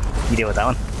 okay, well, you deal with that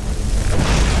one.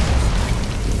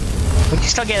 Would you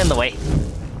start getting in the way?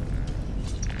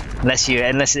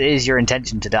 Unless it is your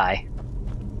intention to die.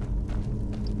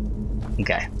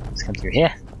 Okay, let's come through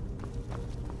here.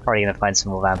 Probably gonna find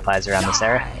some more vampires around this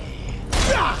area.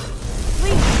 Ha!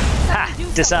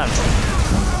 Disarmed.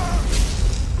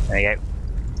 There you go.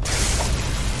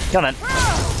 Come on.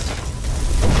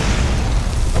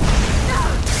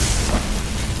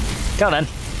 Come on.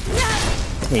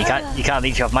 Yeah, you can't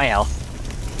leech off my health.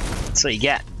 That's what you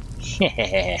get.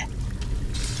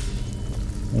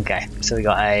 Okay, so we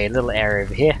got a little area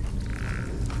over here,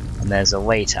 and there's a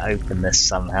way to open this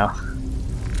somehow.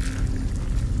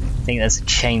 I think there's a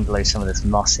chain below some of this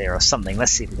moss here or something.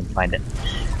 Let's see if we can find it.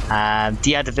 Do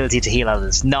you have the ability to heal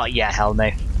others? Not yet, hell no.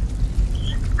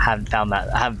 Haven't found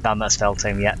that spell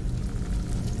tome yet.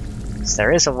 So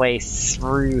there is a way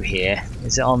through here.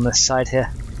 Is it on this side here?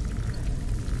 I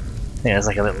think there's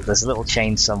like there's a little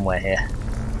chain somewhere here.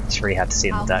 It's really hard to see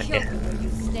in the dark here.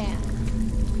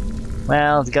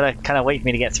 Well, you gotta kind of wait for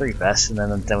me to get through first, and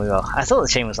then we will. I thought the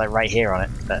chain was like right here on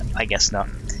it, but I guess not.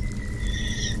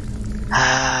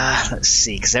 Let's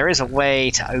see, because there is a way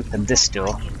to open this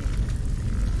door.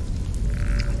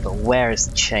 But where is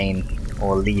the chain,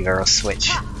 or lever, or switch?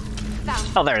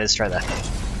 Oh, there it is, right there.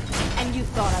 And you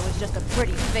thought I was just a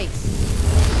pretty face.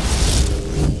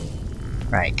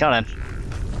 Right, come on.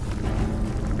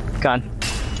 Come on.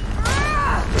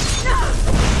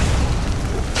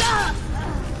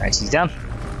 Right, she's down.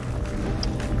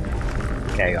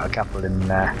 Okay, got a couple in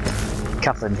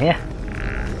here.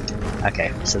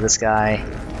 Okay, so this guy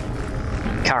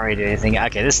can't really do anything.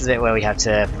 Okay, this is the bit where we have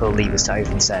to pull levers to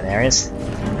open certain areas.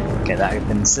 Okay, that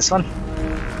opens this one.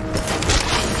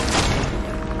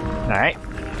 Alright.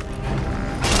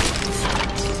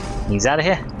 He's out of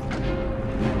here.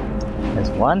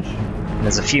 There's one.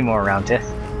 There's a few more around here.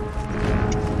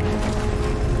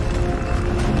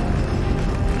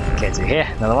 Okay, to here,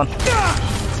 another one.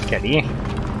 Go to you.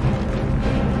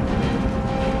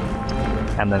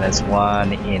 And then there's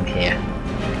one in here.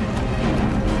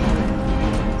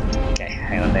 Okay,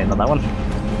 hang on, on that one. I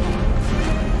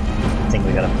think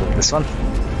we gotta pull this one.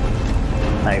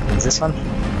 That opens this one.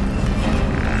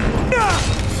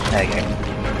 There you go.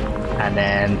 And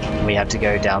then we have to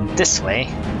go down this way.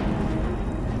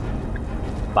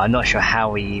 But I'm not sure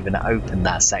how we even open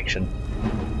that section.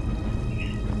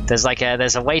 There's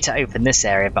there's a way to open this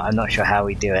area, but I'm not sure how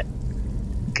we do it,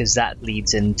 because that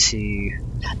leads into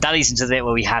the bit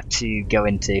where we have to go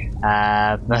into.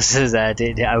 This is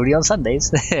only on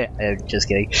Sundays. Just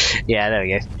kidding. Yeah, there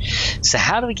we go. So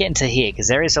how do we get into here? Because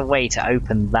there is a way to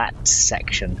open that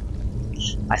section.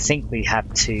 I think we have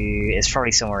to. It's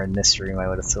probably somewhere in this room, I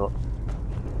would have thought.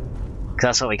 Because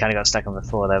that's what we kind of got stuck on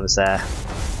before. There was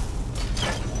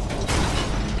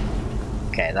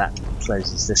okay, that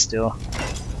closes this door.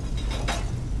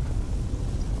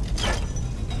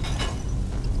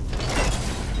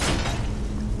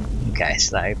 Okay,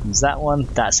 so that opens that one.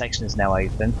 That section is now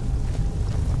open.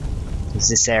 Is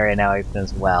this area now open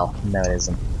as well? No, it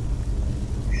isn't.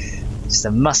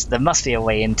 So there must be a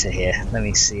way into here. Let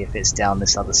me see if it's down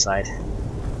this other side.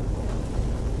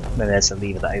 Maybe there's a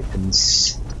lever that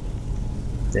opens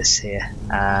this here.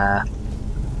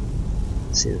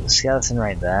 See, there's a skeleton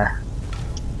right there.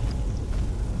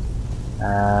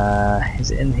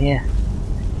 Is it in here?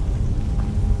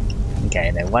 Okay,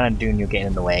 no. What I'm doing, you're getting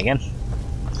in the way again.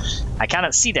 I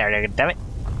cannot see there, damn it.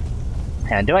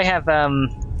 And do I have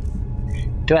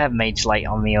mage light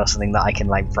on me or something that I can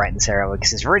like brighten this area up?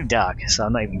 Because it's really dark, so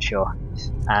I'm not even sure.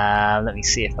 Let me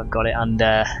see if I've got it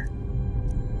under. I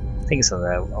think it's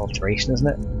under alteration, isn't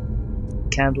it?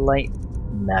 Candlelight?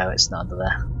 No, it's not under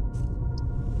there.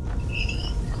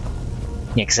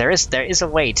 Yeah, because there is a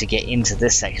way to get into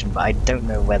this section, but I don't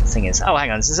know where the thing is. Oh,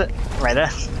 hang on, is it right there?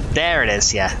 There it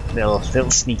is. Yeah, little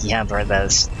sneaky hand right there.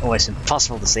 It's almost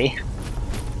impossible to see.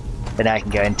 But now I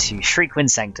can go into Shriekwind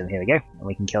Sanctum. Here we go, and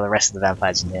we can kill the rest of the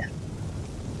vampires in here.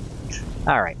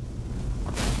 All right.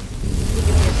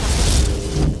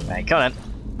 Right, come on.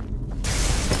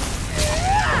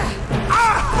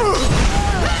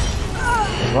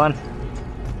 There's one.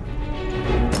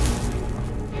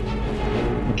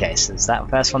 Okay, so is that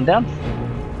first one down?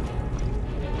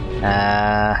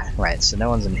 Right, so no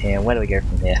one's in here. Where do we go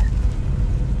from here?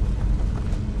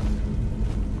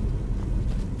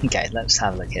 Okay, let's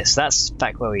have a look here. So that's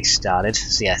back where we started.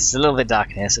 So yeah, it's a little bit dark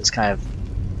in here, so it's kind of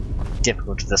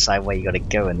difficult to decide where you got to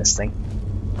go in this thing.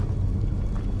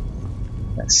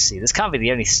 Let's see. This can't be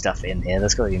the only stuff in here.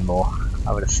 There's got to be more,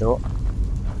 I would have thought.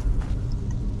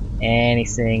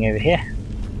 Anything over here?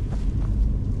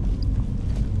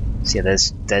 So yeah,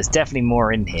 there's definitely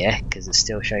more in here, because it's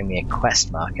still showing me a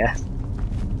quest marker.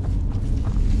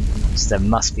 So there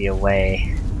must be a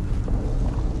way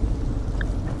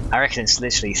I reckon it's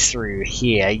literally through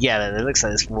here. Yeah, it looks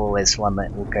like this wall is one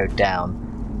that will go down.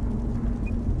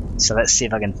 So let's see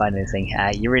if I can find anything.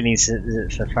 You really need to,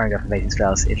 for firing off evading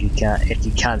spells, if you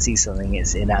can't see something,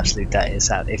 it's in absolute darkness.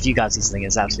 If you can't see something,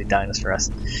 it's absolute darkness for us.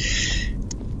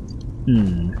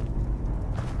 Let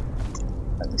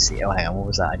me see. Oh, hang on. What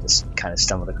was that? I just kind of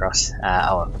stumbled across.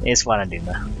 Oh, it's what I'm doing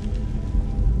now.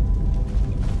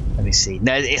 Let me see.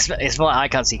 No, it's more I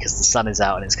can't see because the sun is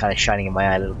out and it's kind of shining in my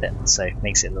eye a little bit, so it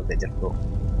makes it a little bit difficult.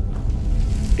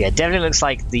 But yeah, it definitely looks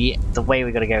like the way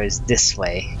we got to go is this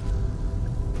way.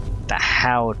 But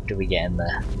how do we get in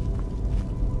there?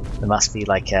 There must be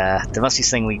like there must be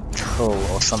something we pull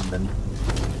or something.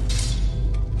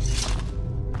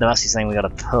 There must be something we got to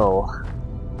pull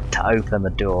to open the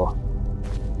door.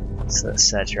 So let's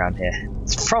search around here.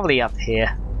 It's probably up here.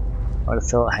 I would have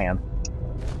thought. Hang on.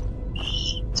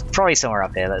 It's probably somewhere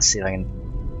up here. Let's see if I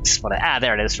can spot it. Ah,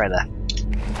 there it is, right there.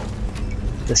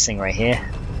 This thing right here.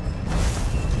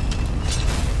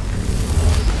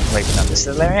 Open up this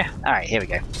little area. Alright, here we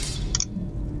go.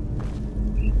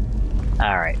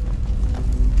 Alright.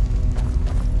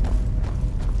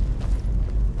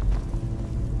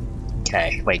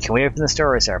 Okay, wait, can we open this door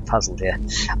or is there a puzzle here?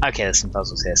 Okay, there's some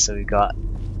puzzles here. So we've got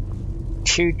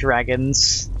 2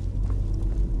 dragons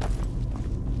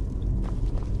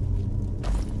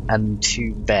and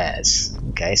 2 bears.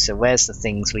 Okay, so where's the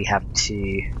things we have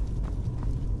to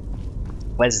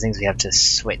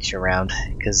switch around?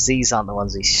 Because these aren't the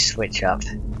ones we switch up.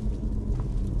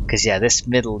 Because yeah, this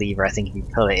middle lever, I think if you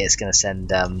pull it, it's gonna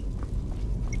send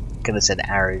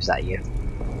arrows at you.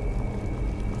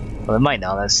 Well, it might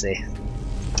not. Let's see.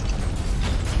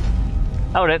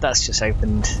 Oh no, that's just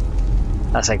opened.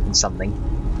 That's opened something.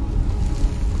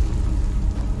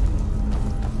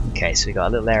 Okay, so we got a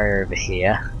little area over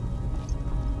here.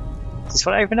 Is this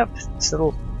what I opened up? This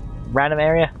little random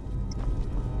area?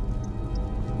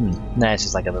 No, it's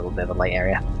just like a little bit of a light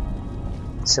area.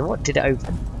 So what did it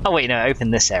open? Oh wait, no, it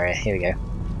opened this area. Here we go.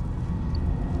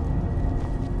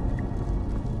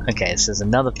 Okay, so there's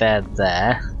another bear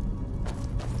there.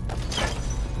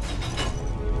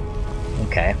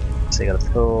 Okay, so you gotta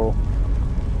pull.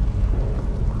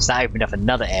 So that opened up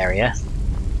another area.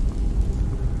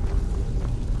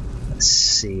 Let's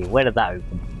see, where did that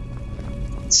open?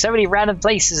 So many random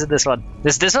places in this one.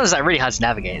 This one's like really hard to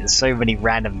navigate. There's so many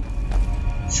random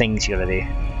things you gotta do.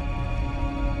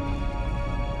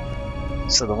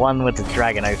 So the one with the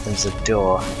dragon opens the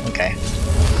door. Okay.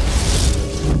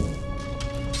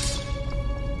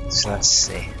 So let's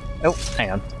see. Oh, hang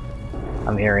on.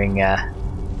 I'm hearing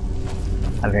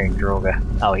Droga.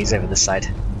 Oh, he's over this side.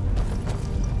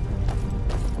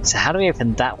 So how do we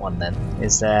open that one then?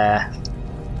 Is there...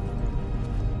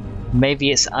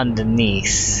 Maybe it's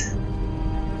underneath.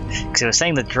 Because it was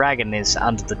saying the dragon is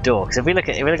under the door. Because if we look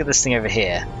at this thing over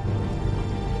here,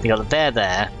 we got the bear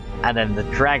there, and then the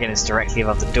dragon is directly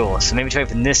above the door. So maybe to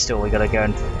open this door, we gotta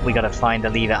find a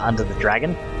lever under the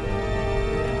dragon.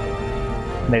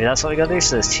 Maybe that's what we gotta do.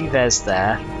 So there's 2 bears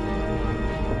there.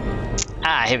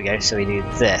 Ah, here we go. So we do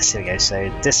this. Here we go.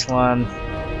 So this one.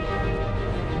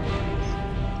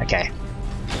 Okay.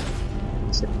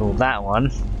 So pull that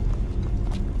one.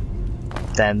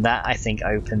 Then that I think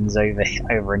opens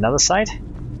over another side.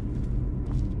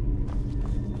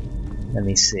 Let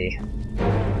me see.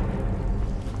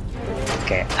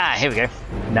 Okay. Ah, here we go.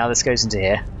 Now this goes into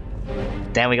here.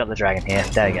 Then we got the dragon here.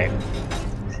 There we go.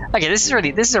 Okay, this is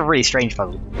a really strange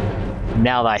puzzle.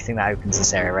 Now that I think that opens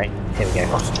this area, right? Here we go.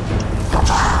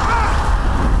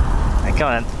 Right, come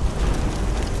on then.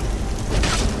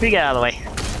 We get out of the way.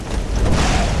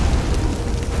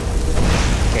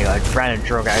 Okay, got a random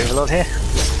Droga overload here.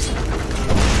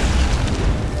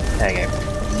 There we go.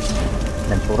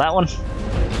 Then pull that one.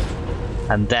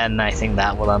 And then I think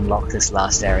that will unlock this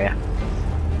last area.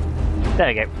 There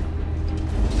we go.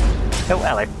 Oh,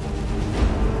 hello.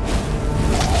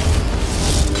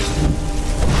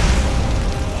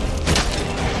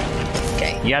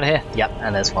 Okay, you out of here? Yep,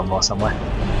 and there's one more somewhere.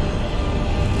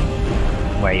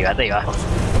 Where are you at? There you are.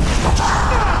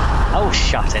 Oh,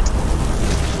 shut it.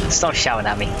 Stop shouting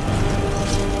at me.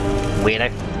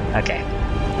 Weirdo. Okay. I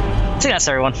think that's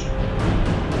everyone.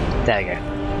 There we go.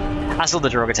 That's all the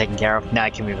Droga taken care of. Now I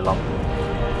can move along.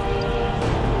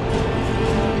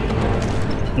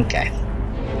 Okay.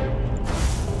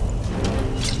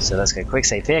 So let's go quick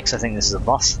save here, because I think this is a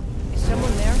boss. Is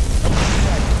someone there?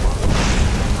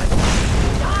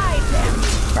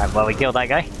 Right, well, we killed that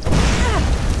guy.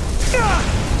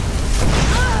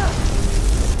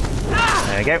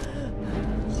 There we go.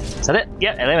 Is that it?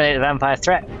 Yep, eliminated the vampire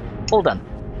threat. All done.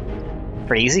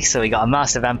 Pretty easy, so we got a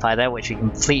master vampire there, which we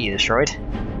completely destroyed.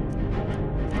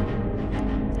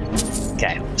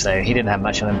 Okay, so he didn't have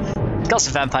much on him. Got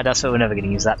some vampire dust, but we're never going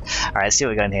to use that. Alright, let's see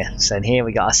what we got in here. So in here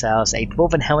we got ourselves a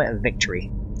Dwarven Helmet of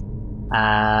Victory.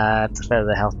 To further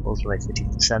the health balls related to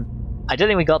 50%. I don't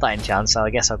think we got that enchant, so I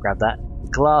guess I'll grab that.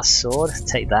 Glass Sword,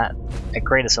 take that. A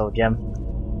Greater Soul Gem.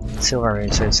 Silver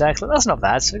Rune Sword Circle. That's not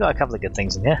bad, so we got a couple of good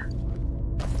things in here.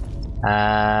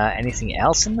 Anything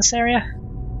else in this area?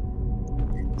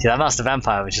 See, that Master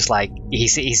Vampire was just like, he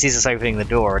sees us opening the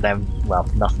door and then, well,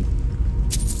 nothing.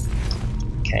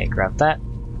 Okay, grab that.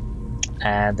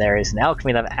 And there is an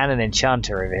Alchemy Lab and an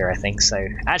Enchanter over here, I think. So,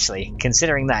 actually,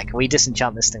 considering that, can we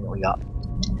disenchant this thing that we got?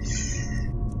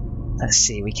 Let's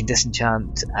see, we can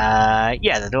disenchant...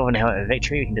 yeah, the Dwarven Helmet of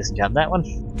Victory, we can disenchant that one.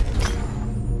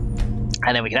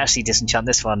 And then we can actually disenchant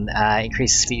this one,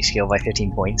 increase the speech skill by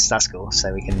 15 points. That's cool,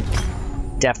 so we can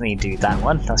definitely do that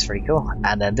one. That's pretty cool.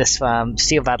 And then this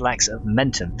Steel Badlax of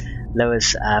Momentum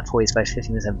lowers poise by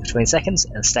 15% for 20 seconds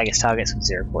and staggers targets with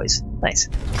 0 poise. Nice.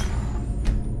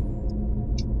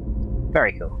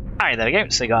 Very cool. Alright, there we go.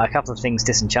 So we got a couple of things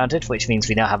disenchanted, which means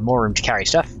we now have more room to carry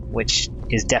stuff, which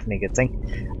is definitely a good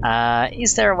thing.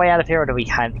 Is there a way out of here, or do we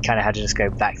kind of have to just go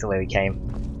back the way we came?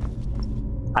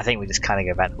 I think we just kind of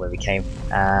go back the way we came.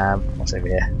 What's over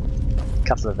here? A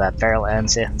couple of burial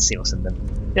urns here. Let's see what's in them.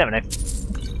 You never know.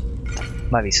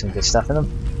 Might be some good stuff in them.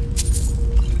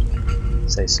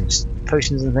 So some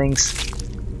potions and things.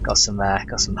 Got some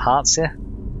hearts here.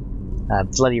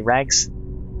 Bloody rags.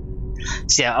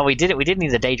 So yeah, we did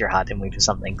need the Daedra heart, didn't we, for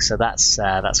something? So that's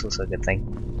also a good thing.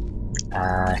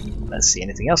 Let's see,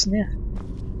 anything else in here?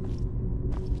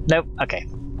 Nope. Okay.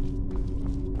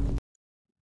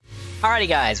 Alrighty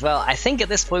guys, well I think at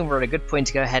this point we're at a good point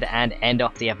to go ahead and end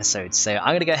off the episode, so I'm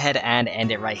going to go ahead and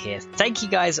end it right here. Thank you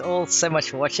guys all so much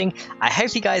for watching. I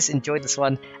hope you guys enjoyed this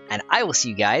one, and I will see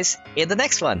you guys in the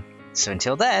next one. So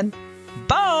until then,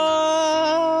 bye!